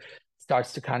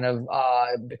starts to kind of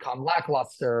become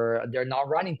lackluster. They're not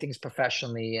running things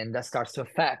professionally, and that starts to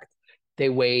affect the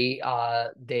way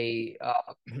they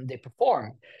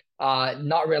perform.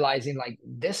 Not realizing like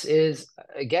this is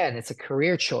again, it's a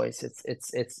career choice.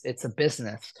 It's a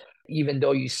business. Even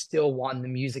though you still want the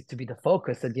music to be the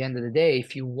focus, at the end of the day,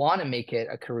 if you want to make it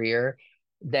a career,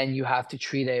 then you have to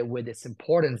treat it with its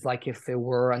importance, like if it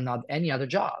were not any other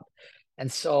job.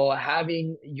 And so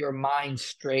having your mind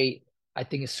straight, I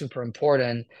think, is super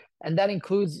important. And that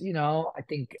includes, I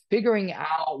think figuring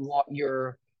out what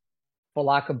your, for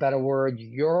lack of a better word,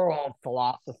 your own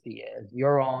philosophy is,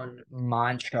 your own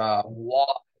mantra,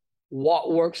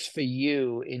 what works for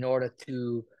you in order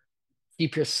to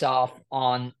keep yourself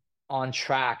on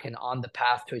track and on the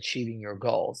path to achieving your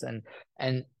goals.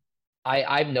 And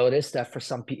I've noticed that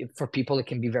for people, it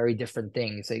can be very different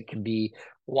things. It can be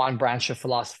one branch of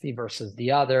philosophy versus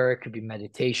the other. It could be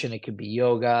meditation. It could be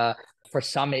yoga. For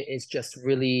some, it's just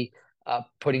really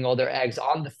putting all their eggs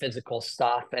on the physical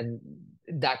stuff, and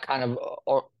that kind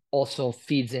of also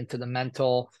feeds into the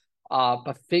mental.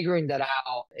 But figuring that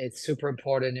out, it's super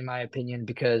important in my opinion,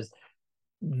 because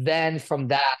then from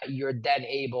that, you're then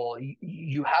able,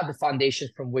 you have the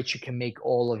foundations from which you can make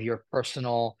all of your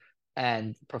personal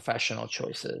and professional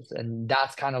choices. And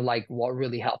that's kind of like what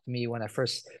really helped me when I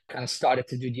first kind of started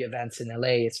to do the events in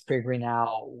LA. It's figuring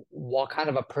out what kind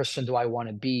of a person do I want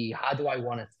to be? How do I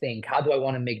want to think? How do I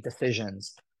want to make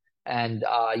decisions? And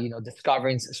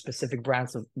discovering specific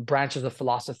branches of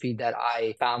philosophy that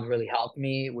I found really helped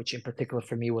me, which in particular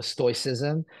for me was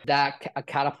Stoicism. That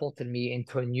catapulted me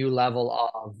into a new level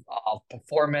of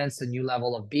performance, a new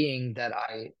level of being that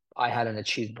I hadn't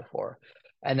achieved before.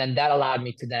 And then that allowed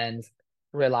me to then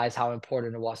realize how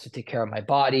important it was to take care of my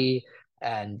body,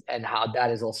 and how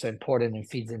that is also important and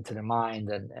feeds into the mind,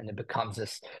 and it becomes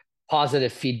this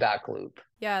positive feedback loop.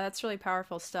 Yeah, that's really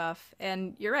powerful stuff.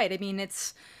 And you're right. I mean,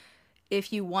 it's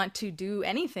if you want to do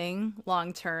anything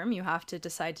long term, you have to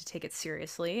decide to take it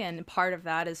seriously. And part of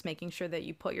that is making sure that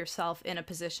you put yourself in a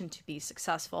position to be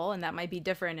successful. And that might be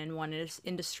different in one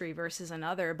industry versus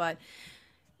another. But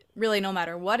really, no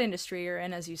matter what industry you're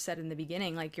in, as you said in the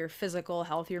beginning, like your physical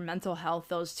health, your mental health,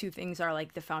 those two things are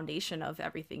like the foundation of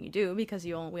everything you do, because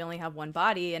we only have one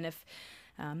body. And if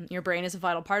your brain is a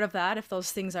vital part of that. If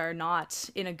those things are not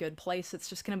in a good place, it's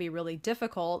just going to be really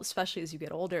difficult, especially as you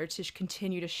get older, to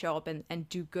continue to show up and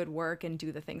do good work and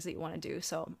do the things that you want to do.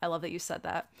 So I love that you said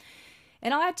that.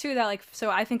 And I'll add to that, like, so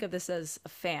I think of this as a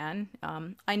fan.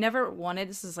 I never wanted,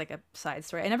 this is like a side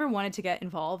story, I never wanted to get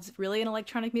involved really in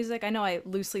electronic music. I know I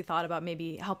loosely thought about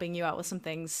maybe helping you out with some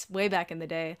things way back in the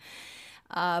day.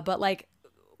 But like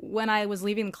when I was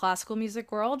leaving the classical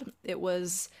music world, it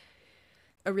was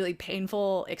a really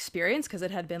painful experience because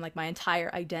it had been like my entire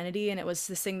identity, and it was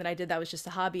this thing that I did that was just a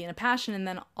hobby and a passion, and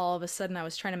then all of a sudden I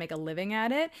was trying to make a living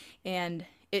at it, and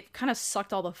it kind of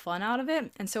sucked all the fun out of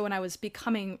it. And so when I was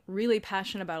becoming really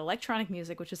passionate about electronic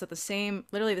music, which is at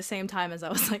literally the same time as I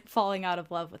was like falling out of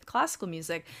love with classical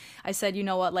music, I said, you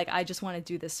know what, like I just want to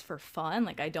do this for fun.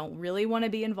 Like I don't really want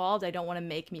to be involved. I don't want to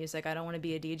make music. I don't want to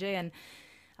be a DJ. And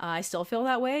I still feel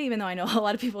that way, even though I know a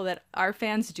lot of people that are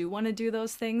fans do want to do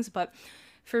those things. But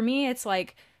for me, it's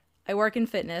like I work in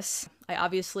fitness. I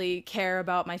obviously care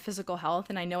about my physical health,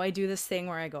 and I know I do this thing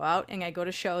where I go out and I go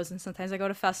to shows, and sometimes I go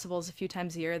to festivals a few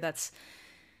times a year. That's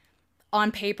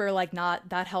on paper like not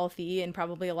that healthy, and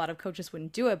probably a lot of coaches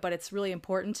wouldn't do it, but it's really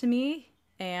important to me.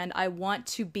 And I want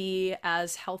to be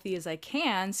as healthy as I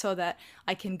can so that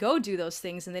I can go do those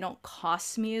things and they don't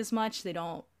cost me as much. They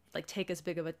don't like take as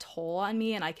big of a toll on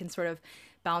me, and I can sort of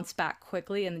bounce back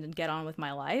quickly and then get on with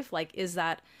my life. Like, is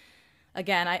that,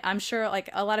 again, I'm sure like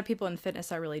a lot of people in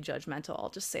fitness are really judgmental. I'll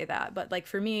just say that. But like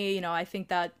for me, I think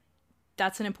that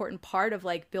that's an important part of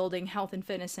like building health and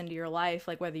fitness into your life.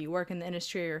 Like whether you work in the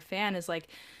industry or you're a fan, is like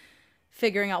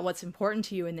figuring out what's important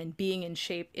to you and then being in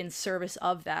shape in service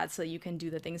of that so you can do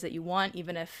the things that you want,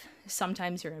 even if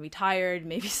sometimes you're going to be tired,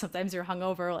 maybe sometimes you're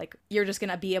hungover, like you're just going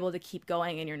to be able to keep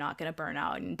going and you're not going to burn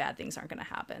out and bad things aren't going to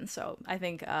happen. So I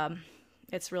think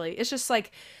it's just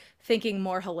like thinking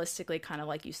more holistically, kind of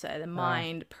like you said, the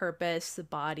mind, purpose, the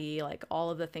body, like all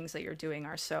of the things that you're doing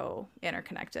are so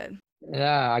interconnected.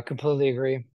 Yeah, I completely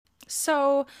agree.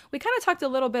 So we kind of talked a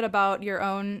little bit about your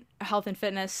own health and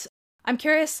fitness. I'm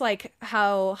curious, like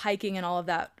how hiking and all of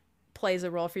that plays a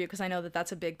role for you, because I know that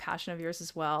that's a big passion of yours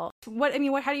as well.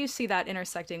 How do you see that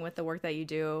intersecting with the work that you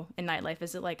do in nightlife?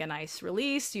 Is it like a nice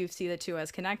release? Do you see the two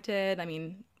as connected? I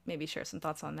mean, maybe share some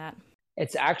thoughts on that.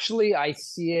 It's actually, I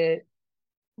see it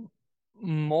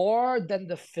more than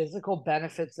the physical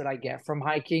benefits that I get from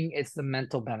hiking. It's the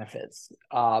mental benefits.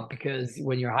 Because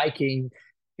when you're hiking,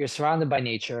 you're surrounded by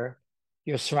nature,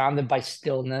 you're surrounded by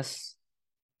stillness.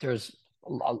 There's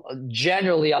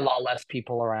generally a lot less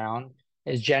people around.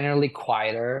 It's generally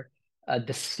quieter.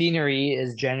 The scenery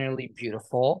is generally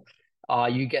beautiful.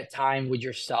 You get time with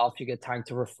yourself. You get time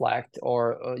to reflect,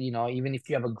 or even if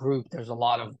you have a group, there's a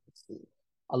lot of,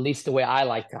 at least the way I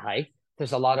like to hike,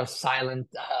 there's a lot of silent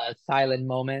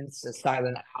moments,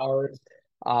 silent hours,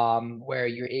 where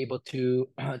you're able to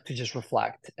to just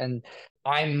reflect. And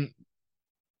I'm,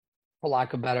 for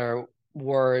lack of a better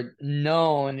word,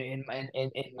 known in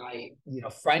my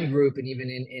friend group, and even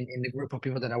in the group of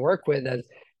people that I work with, as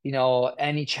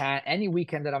any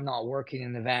weekend that I'm not working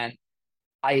an event,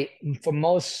 I for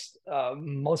most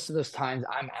of those times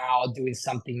I'm out doing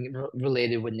something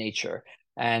related with nature.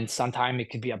 And sometimes it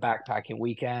could be a backpacking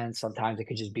weekend. Sometimes it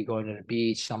could just be going to the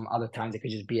beach. Some other times it could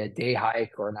just be a day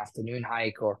hike or an afternoon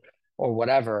hike or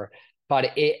whatever.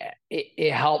 But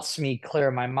it helps me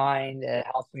clear my mind. It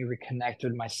helps me reconnect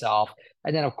with myself.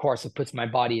 And then of course it puts my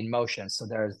body in motion. So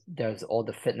there's all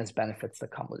the fitness benefits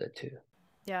that come with it too.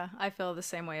 Yeah, I feel the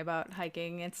same way about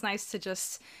hiking. It's nice to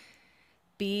just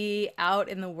be out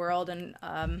in the world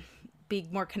and be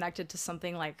more connected to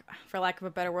something like, for lack of a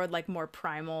better word, like more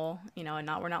primal, and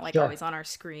not we're not like Sure. always on our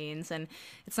screens. And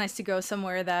it's nice to go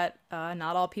somewhere that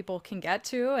not all people can get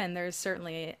to. And there's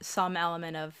certainly some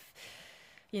element of,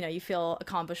 you feel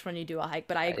accomplished when you do a hike.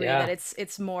 But I agree that Yeah.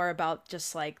 it's more about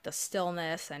just like the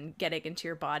stillness and getting into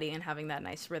your body and having that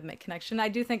nice rhythmic connection. I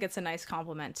do think it's a nice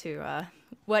compliment to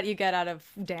what you get out of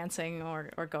dancing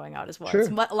or going out as well. It's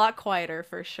True. a lot quieter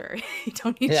for sure. You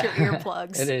don't need your Yeah. It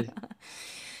earplugs. is.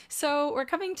 So we're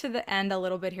coming to the end a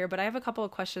little bit here, but I have a couple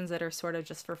of questions that are sort of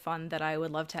just for fun that I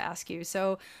would love to ask you.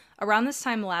 So around this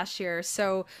time last year,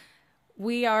 so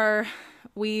we are,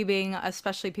 we being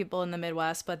especially people in the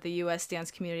Midwest, but the US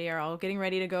dance community are all getting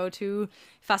ready to go to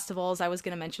festivals. I was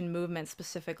going to mention Movement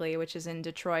specifically, which is in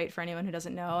Detroit for anyone who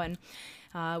doesn't know. And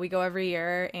we go every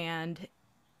year. And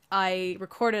I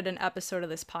recorded an episode of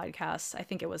this podcast. I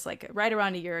think it was like right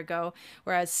around a year ago,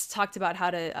 where I talked about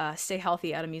how to stay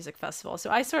healthy at a music festival.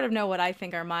 So I sort of know what I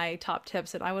think are my top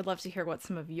tips, and I would love to hear what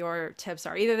some of your tips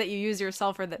are, either that you use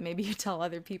yourself or that maybe you tell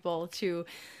other people to,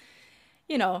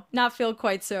 not feel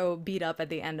quite so beat up at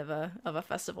the end of a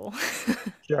festival.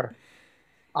 Sure.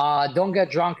 Don't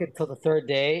get drunk until the third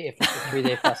day if it's a 3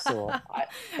 day festival.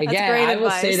 That's Again, great I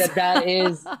will say advice. that that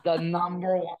is the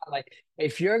number one. Like,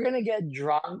 if you're gonna get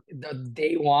drunk the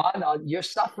day one, you're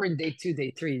suffering day two,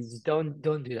 day three. Just don't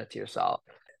do that to yourself.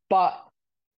 But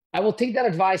I will take that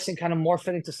advice and kind of morph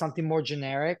it into something more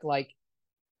generic. Like,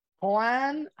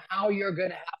 plan how you're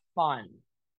gonna have fun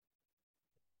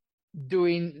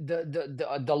doing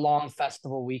the long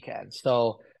festival weekend.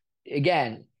 So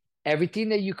again, everything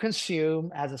that you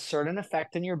consume has a certain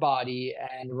effect on your body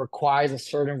and requires a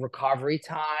certain recovery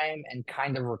time and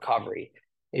kind of recovery.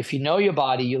 If you know your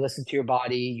body, you listen to your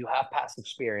body, you have past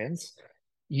experience,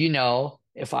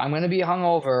 if I'm going to be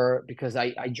hungover because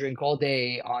I drink all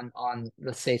day on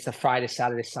let's say it's a Friday,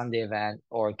 Saturday, Sunday event,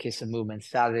 or in case of Movement,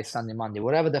 Saturday, Sunday, Monday,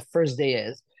 whatever the first day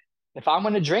is, if I'm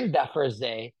going to drink that first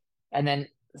day and then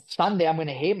Sunday, I'm going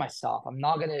to hate myself. I'm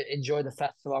not going to enjoy the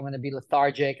festival. I'm going to be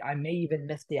lethargic. I may even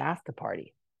miss the after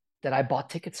party that I bought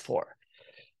tickets for.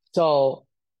 So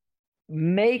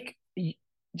make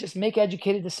just make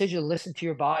educated decisions. Listen to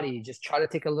your body. Just try to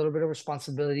take a little bit of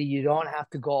responsibility. You don't have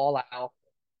to go all out.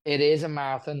 It is a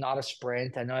marathon, not a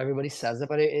sprint. I know everybody says it,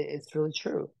 but it's really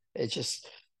true. It's just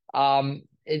and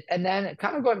then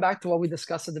kind of going back to what we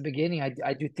discussed at the beginning,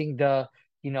 I do think the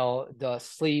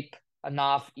sleep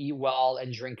enough, eat well,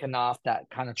 and drink enough, that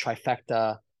kind of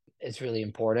trifecta is really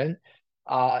important.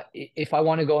 If I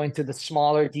want to go into the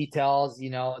smaller details,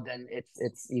 then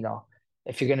it's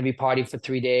if you're going to be partying for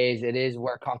 3 days, it is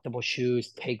wear comfortable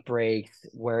shoes, take breaks,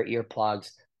 wear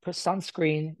earplugs, put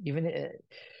sunscreen. Even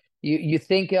you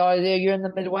think, oh, yeah, you're in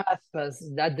the Midwest, but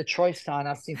that Detroit sun,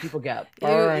 I've seen people get You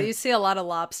burned. see a lot of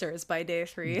lobsters by day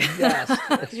 3. Yes,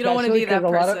 You don't want to especially be because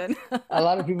that person. a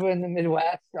lot of people in the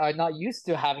Midwest are not used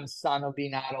to having sun or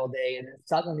being out all day, and then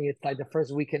suddenly it's like the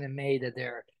first weekend in May that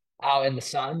they're out in the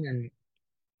sun, and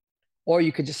or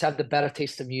you could just have the better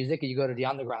taste of music and you go to the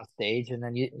underground stage, and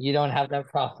then you don't have that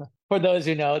problem. For those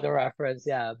who know the reference,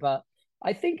 yeah. But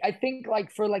I think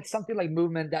like for like something like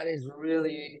Movement, that is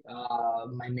really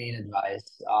my main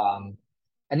advice.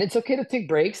 And it's okay to take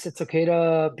breaks. It's okay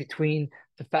to between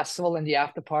the festival and the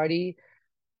after party.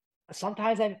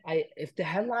 Sometimes I if the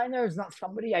headliner is not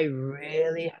somebody I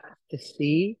really have to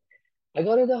see, I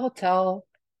go to the hotel,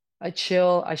 I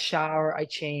chill, I shower, I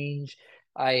change,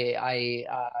 I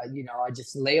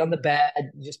just lay on the bed,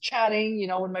 just chatting,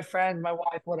 with my friend, my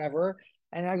wife, whatever,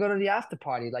 and I go to the after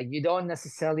party. Like, you don't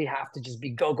necessarily have to just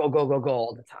be go, go, go, go, go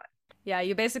all the time. Yeah,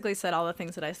 you basically said all the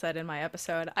things that I said in my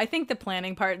episode. I think the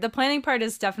planning part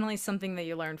is definitely something that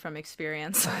you learn from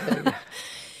experience. Yeah,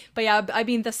 But yeah, I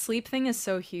mean the sleep thing is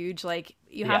so huge. Like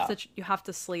yeah, you have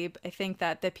to sleep. I think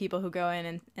that the people who go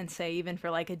in and say even for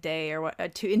like a day or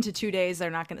into 2 days they're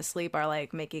not going to sleep are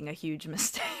like making a huge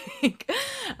mistake.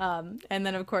 And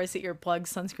then of course eat your plug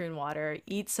sunscreen water.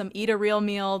 Eat a real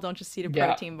meal. Don't just eat a yeah,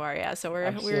 protein bar. Yeah. So we're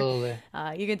absolutely.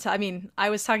 you can tell. I mean, I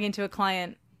was talking to a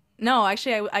client. No,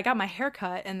 actually, I got my hair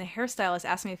cut, and the hairstylist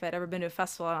asked me if I'd ever been to a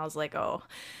festival, and I was like, "Oh,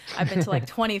 I've been to like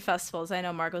 20 festivals. I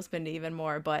know Marco's been to even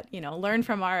more, but learn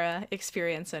from our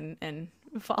experience and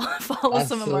follow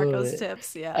some of Marco's Absolutely.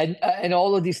 tips. Yeah. And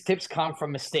all of these tips come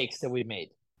from mistakes that we made.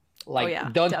 Oh Like, yeah,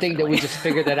 don't think that we definitely. just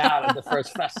figured it out at the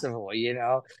first festival, you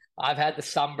know? I've had the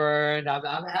sunburn, I've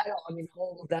had, I mean,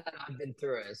 all of that, I've been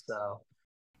through it. So,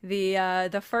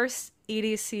 The first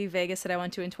EDC Vegas that I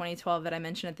went to in 2012 that I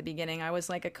mentioned at the beginning, I was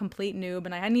like a complete noob,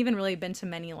 and I hadn't even really been to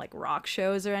many like rock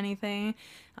shows or anything.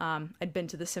 I'd been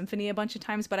to the symphony a bunch of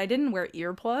times, but I didn't wear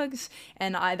earplugs,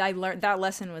 and I learned that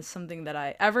lesson was something that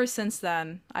I ever since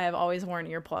then I have always worn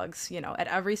earplugs. You know, at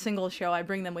every single show, I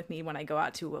bring them with me when I go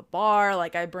out to a bar.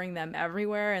 Like I bring them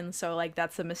everywhere, and so like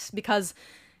that's because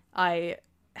I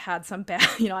had some bad,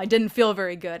 I didn't feel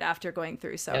very good after going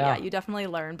through. So yeah, yeah, you definitely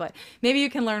learn, but maybe you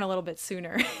can learn a little bit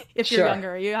sooner if you're sure.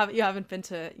 younger. You haven't been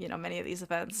to, many of these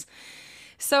events.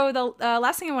 So the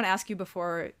last thing I want to ask you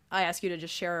before I ask you to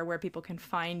just share where people can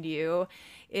find you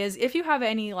is if you have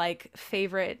any like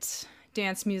favorite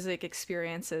dance music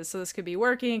experiences. So this could be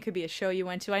working, could be a show you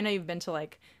went to. I know you've been to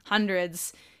like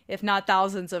hundreds, if not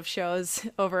thousands of shows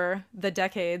over the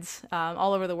decades,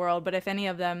 all over the world. But if any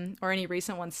of them or any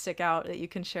recent ones stick out that you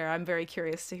can share, I'm very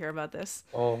curious to hear about this.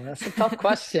 Oh, that's a tough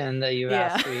question that you Yeah.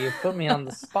 asked me. You put me on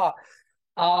the spot.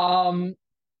 Um,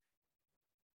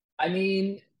 I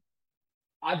mean,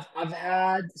 I've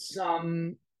had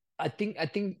some.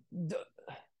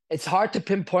 It's hard to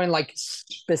pinpoint like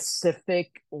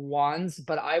specific ones,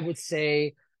 but I would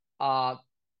say uh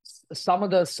some of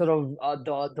the sort of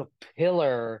the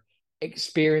pillar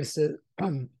experiences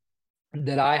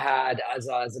that I had as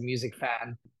a music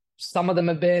fan. Some of them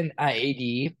have been at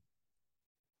AD,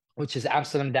 which is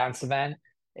Amsterdam Dance Event,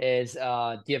 is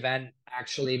the event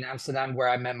actually in Amsterdam where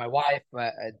I met my wife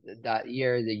that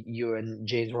year. That you and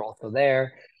James were also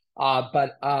there.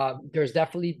 But there's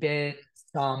definitely been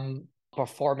some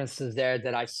performances there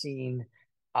that I've seen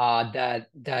that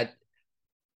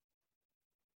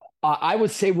I would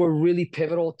say were really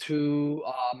pivotal to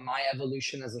my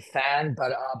evolution as a fan,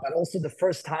 but also the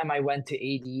first time I went to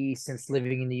ADE since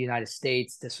living in the United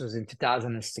States. This was in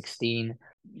 2016.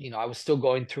 I was still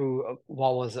going through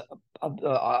what was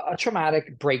a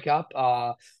traumatic breakup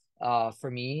for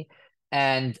me,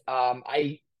 and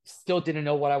I still didn't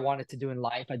know what I wanted to do in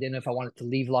life. I didn't know if I wanted to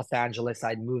leave Los Angeles.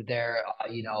 I'd moved there,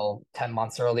 10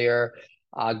 months earlier,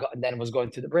 then was going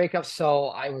through the breakup. So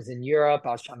I was in Europe.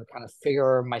 I was trying to kind of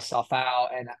figure myself out,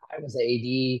 and I was an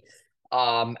AD.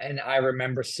 And I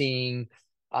remember seeing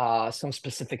some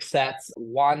specific sets.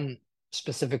 One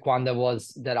specific one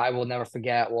that I will never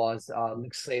forget was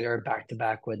Luke Slater back to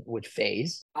back with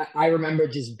FaZe. I remember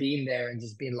just being there and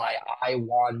just being like, I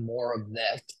want more of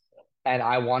this, and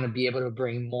I want to be able to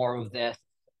bring more of this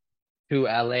to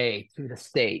LA, to the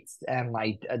States. And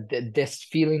like this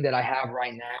feeling that I have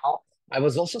right now, I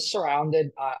was also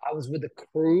surrounded, I was with a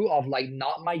crew of like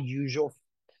not my usual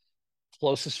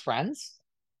closest friends,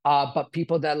 but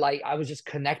people that like I was just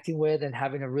connecting with and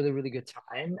having a really, really good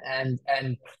time.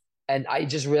 And I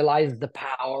just realized the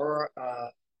power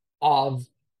of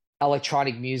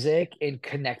electronic music in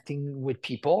connecting with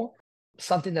people.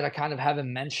 Something that I kind of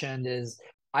haven't mentioned is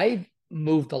I've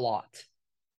moved a lot.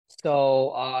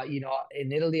 So,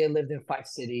 in Italy, I lived in 5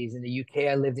 cities. In the UK,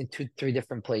 I lived in two, three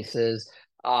different places.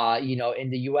 In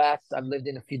the US, I've lived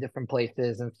in a few different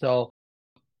places. And so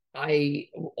I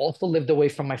also lived away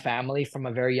from my family from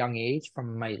a very young age,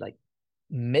 from my like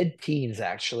mid-teens,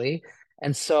 actually.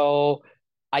 And so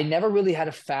I never really had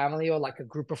a family or like a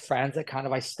group of friends that kind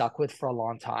of I stuck with for a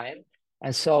long time.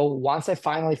 And so once I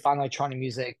finally found electronic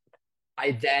music,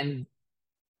 I then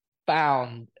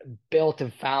found built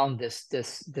and found this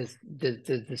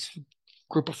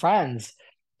group of friends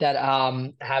that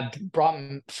have brought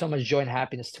so much joy and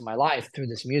happiness to my life through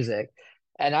this music.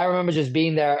 And I remember just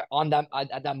being there on that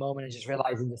at that moment and just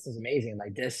realizing this is amazing.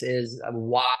 Like this is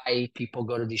why people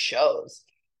go to these shows.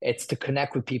 It's to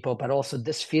connect with people, but also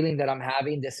this feeling that I'm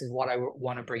having, this is what I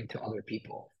want to bring to other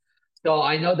people. So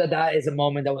I know that that is a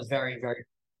moment that was very, very,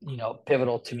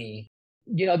 pivotal to me.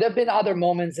 There've been other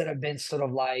moments that have been sort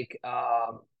of like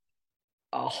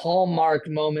hallmark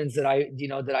moments that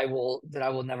I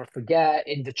will never forget.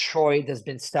 In Detroit, there's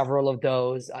been several of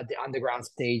those at the underground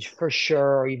stage for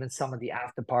sure, or even some of the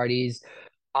after parties.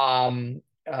 Um,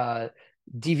 uh,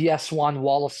 DVS1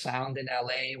 Wall of Sound in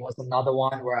LA was another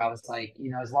one where I was like,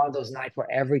 it's one of those nights where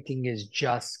everything is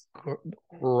just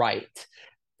right.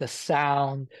 The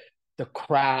sound, the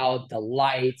crowd, the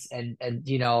lights, and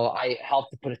I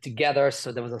helped to put it together.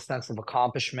 So there was a sense of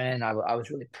accomplishment. I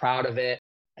was really proud of it.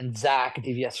 And Zach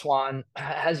DVS1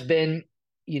 has been,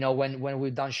 when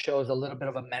we've done shows, a little bit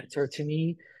of a mentor to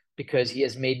me because he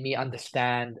has made me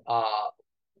understand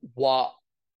what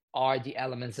are the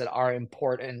elements that are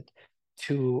important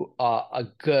to a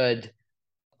good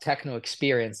techno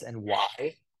experience and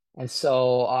why. And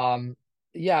so,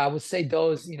 yeah, I would say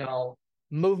those,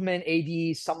 movement,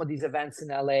 AD, some of these events in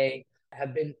LA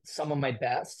have been some of my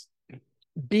best.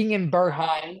 Being in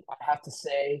Berghain, I have to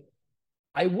say,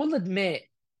 I will admit,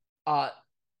 uh,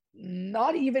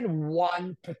 not even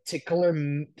one particular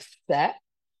set,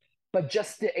 but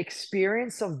just the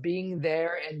experience of being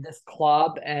there in this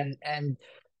club and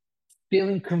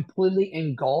feeling completely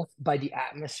engulfed by the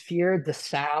atmosphere, the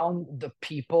sound, the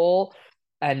people,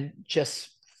 and just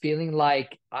feeling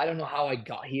like I don't know how I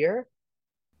got here,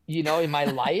 in my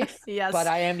life, but Yes,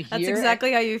 I am that's here. And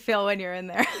exactly how you feel when you're in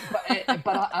there.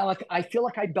 but I feel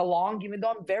like I belong, even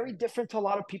though I'm very different to a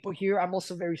lot of people here. I'm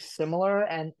also very similar,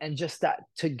 and just that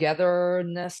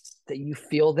togetherness that you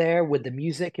feel there with the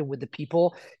music and with the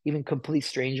people, even complete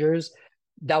strangers,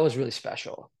 that was really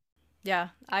special. Yeah,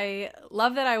 I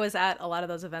love that I was at a lot of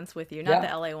those events with you, not the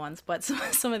Yeah, LA ones, but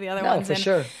some of the other no, ones. for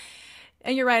sure.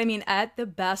 And you're right. I mean, at the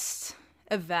best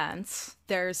events,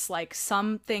 there's like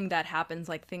something that happens,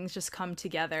 like things just come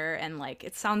together, and like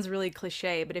it sounds really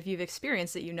cliche, but if you've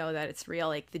experienced it, you know that it's real.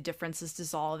 Like the differences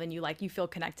dissolve, and you feel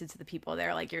connected to the people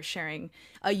there. Like you're sharing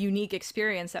a unique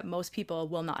experience that most people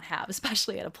will not have,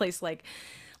 especially at a place like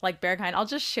Berghain. I'll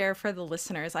just share for the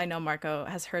listeners. I know Marco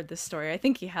has heard this story. I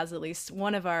think he has at least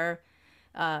one of our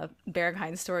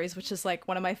Berghain stories, which is like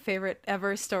one of my favorite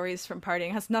ever stories from partying.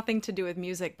 It has nothing to do with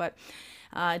music, but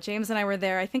James and I were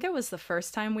there. I think it was the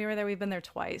first time we were there. We've been there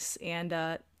twice,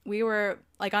 and we were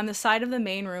like on the side of the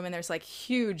main room, and there's like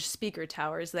huge speaker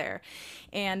towers there,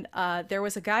 and there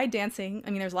was a guy dancing.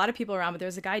 I mean, there's a lot of people around, but there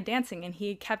was a guy dancing, and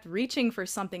he kept reaching for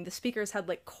something. The speakers had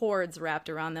like cords wrapped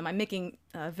around them. I'm making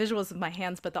visuals of my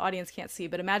hands, but the audience can't see.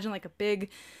 But imagine like a big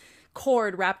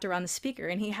cord wrapped around the speaker,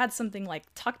 and he had something like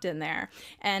tucked in there,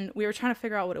 and we were trying to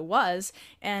figure out what it was,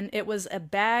 and it was a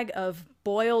bag of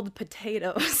boiled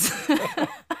potatoes.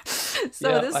 So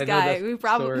Yeah, this I know guy that who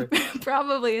story.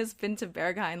 probably has been to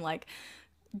Berghain like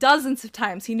dozens of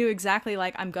times. He knew exactly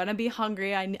like I'm gonna be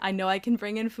hungry. I know I can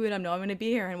bring in food. I know I'm gonna be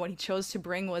here. And what he chose to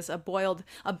bring was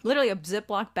literally a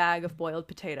Ziploc bag of boiled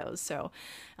potatoes. So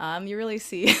you really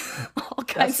see all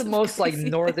That's kinds the of most like crazy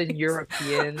things.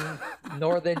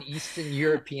 Northern Eastern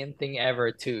European thing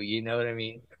ever too. You know what I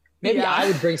mean? Maybe Yeah. I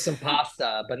would bring some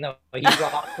pasta, but no, he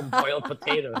brought some boiled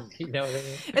potatoes. You know what I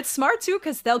mean? It's smart too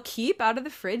because they'll keep out of the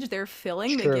fridge. They're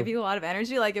filling. They give True. you a lot of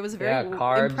energy. Like it was very Yeah,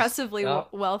 carbs. impressively Yeah,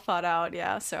 well thought out.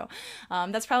 Yeah. So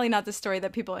that's probably not the story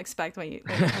that people expect when you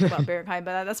think about Berghain,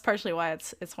 but that's partially why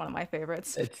it's one of my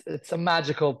favorites. it's a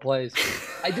magical place.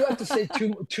 I do have to say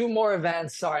two more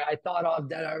events. Sorry, I thought of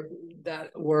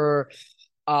that were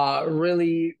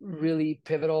really really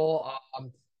pivotal.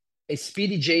 A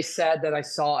Speedy J set that I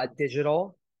saw at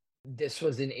Digital. This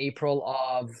was in April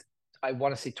of, I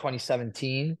want to say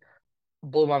 2017.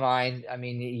 Blew my mind. I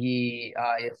mean, he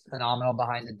is phenomenal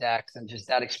behind the decks and just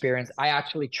that experience. I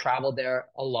actually traveled there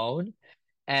alone,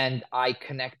 and I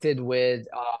connected with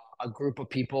a group of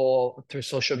people through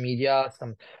social media,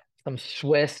 some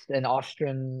Swiss and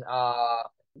Austrian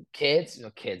kids,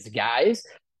 guys,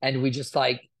 and we just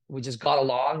got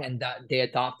along, and that they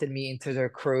adopted me into their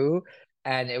crew,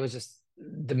 and it was just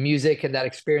the music and that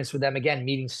experience with them again,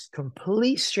 meeting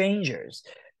complete strangers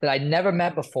that I'd never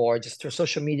met before, just through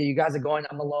social media. You guys are going,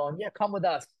 I'm alone. Yeah, come with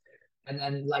us. And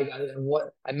then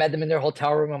I met them in their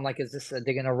hotel room. I'm like, is this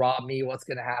they're gonna rob me? What's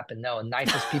gonna happen? No,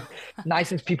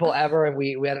 nicest people ever, and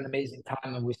we had an amazing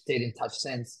time, and we stayed in touch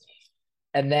since.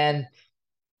 And then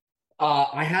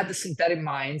I had the Synthetic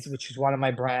Minds, which is one of my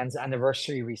brands,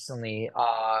 anniversary recently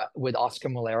with Oscar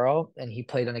Mulero, and he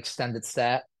played an extended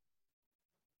set.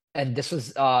 And this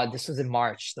was in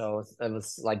March, so it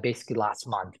was like basically last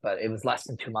month, but it was less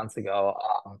than 2 months ago.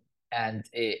 And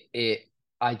it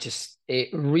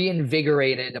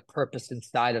reinvigorated a purpose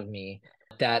inside of me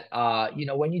that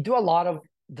when you do a lot of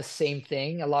the same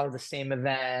thing, a lot of the same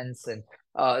events, and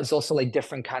it's also like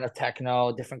different kind of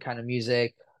techno, different kind of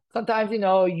music. Sometimes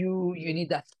you need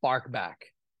that spark back.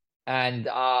 And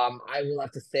I will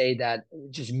have to say that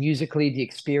just musically, the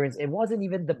experience, it wasn't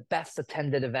even the best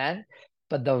attended event,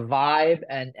 but the vibe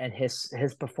and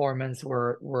his performance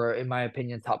were in my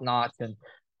opinion top notch. And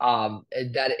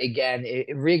that again, it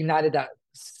reignited that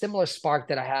similar spark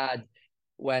that I had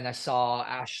when I saw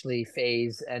Ashley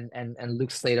Faze and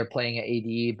Luke Slater playing at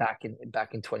ADE back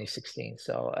in 2016.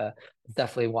 So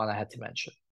definitely one I had to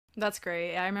mention. That's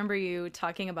great. I remember you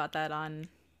talking about that on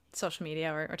social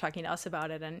media or talking to us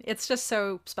about it. And it's just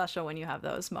so special when you have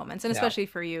those moments, and Yeah. especially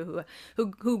for you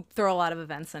who throw a lot of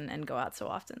events and go out so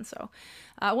often. So,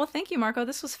 well, thank you, Marco.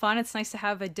 This was fun. It's nice to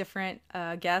have a different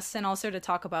guest, and also to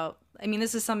talk about, I mean,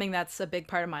 this is something that's a big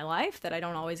part of my life that I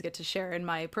don't always get to share in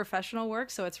my professional work.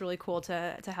 So it's really cool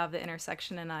to have the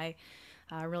intersection, and I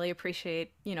really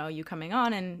appreciate, you coming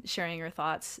on and sharing your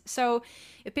thoughts. So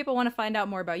if people want to find out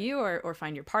more about you or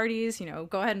find your parties,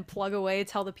 go ahead and plug away,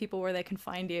 tell the people where they can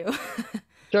find you.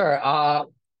 Sure.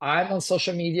 I'm on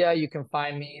social media. You can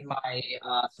find me. My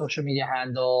social media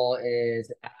handle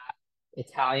is at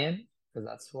Italian, because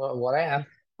that's what I am.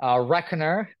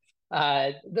 Reckoner.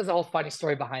 There's a whole funny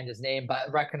story behind his name, but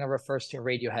Reckoner refers to a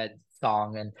Radiohead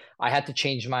song, and I had to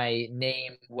change my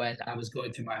name when I was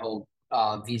going through my whole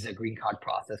visa green card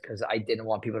process because I didn't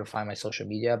want people to find my social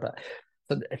media. But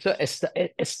so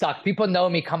it's stuck. People know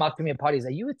me, come up to me at parties.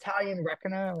 Are you Italian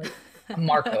Reckoner? Like, I'm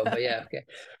Marco, but yeah, okay.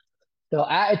 So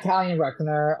at Italian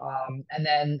Reckoner, and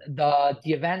then the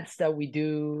events that we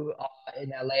do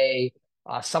in LA,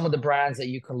 some of the brands that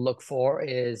you can look for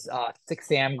is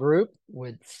 6 a.m. Group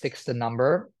with six the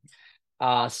number,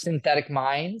 Synthetic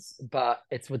Minds, but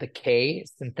it's with a K,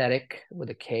 Synthetic with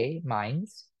a K,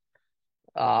 Minds.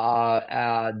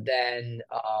 Then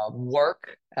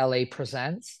Work LA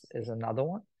Presents is another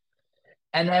one.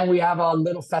 And then we have a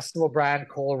little festival brand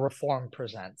called Reform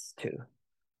Presents too.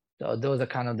 So those are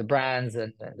kind of the brands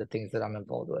and the things that I'm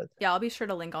involved with. Yeah, I'll be sure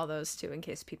to link all those too in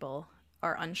case people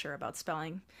are unsure about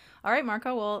spelling. All right,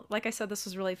 Marco. Well, like I said, this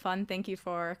was really fun. Thank you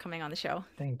for coming on the show.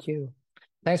 Thank you.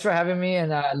 Thanks for having me,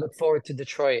 and I look forward to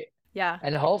Detroit. Yeah.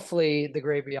 And hopefully the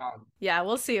great beyond. Yeah,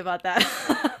 we'll see about that.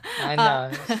 I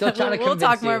know. Still trying to we'll convince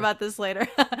talk more you. about this later.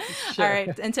 Sure. All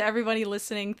right. And to everybody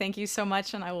listening, thank you so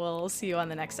much, and I will see you on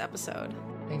the next episode.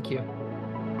 Thank you.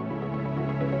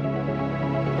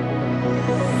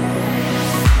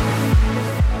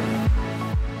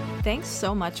 Thanks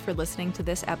so much for listening to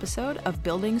this episode of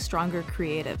Building Stronger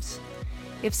Creatives.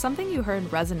 If something you heard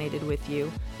resonated with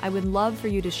you, I would love for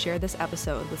you to share this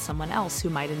episode with someone else who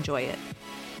might enjoy it.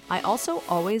 I also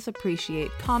always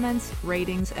appreciate comments,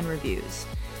 ratings, and reviews.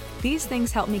 These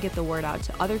things help me get the word out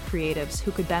to other creatives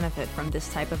who could benefit from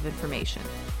this type of information.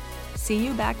 See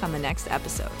you back on the next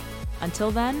episode.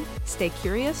 Until then, stay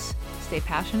curious, stay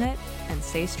passionate, and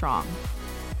stay strong.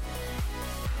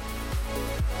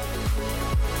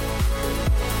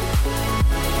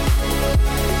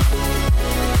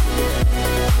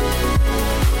 We'll be right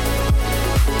back.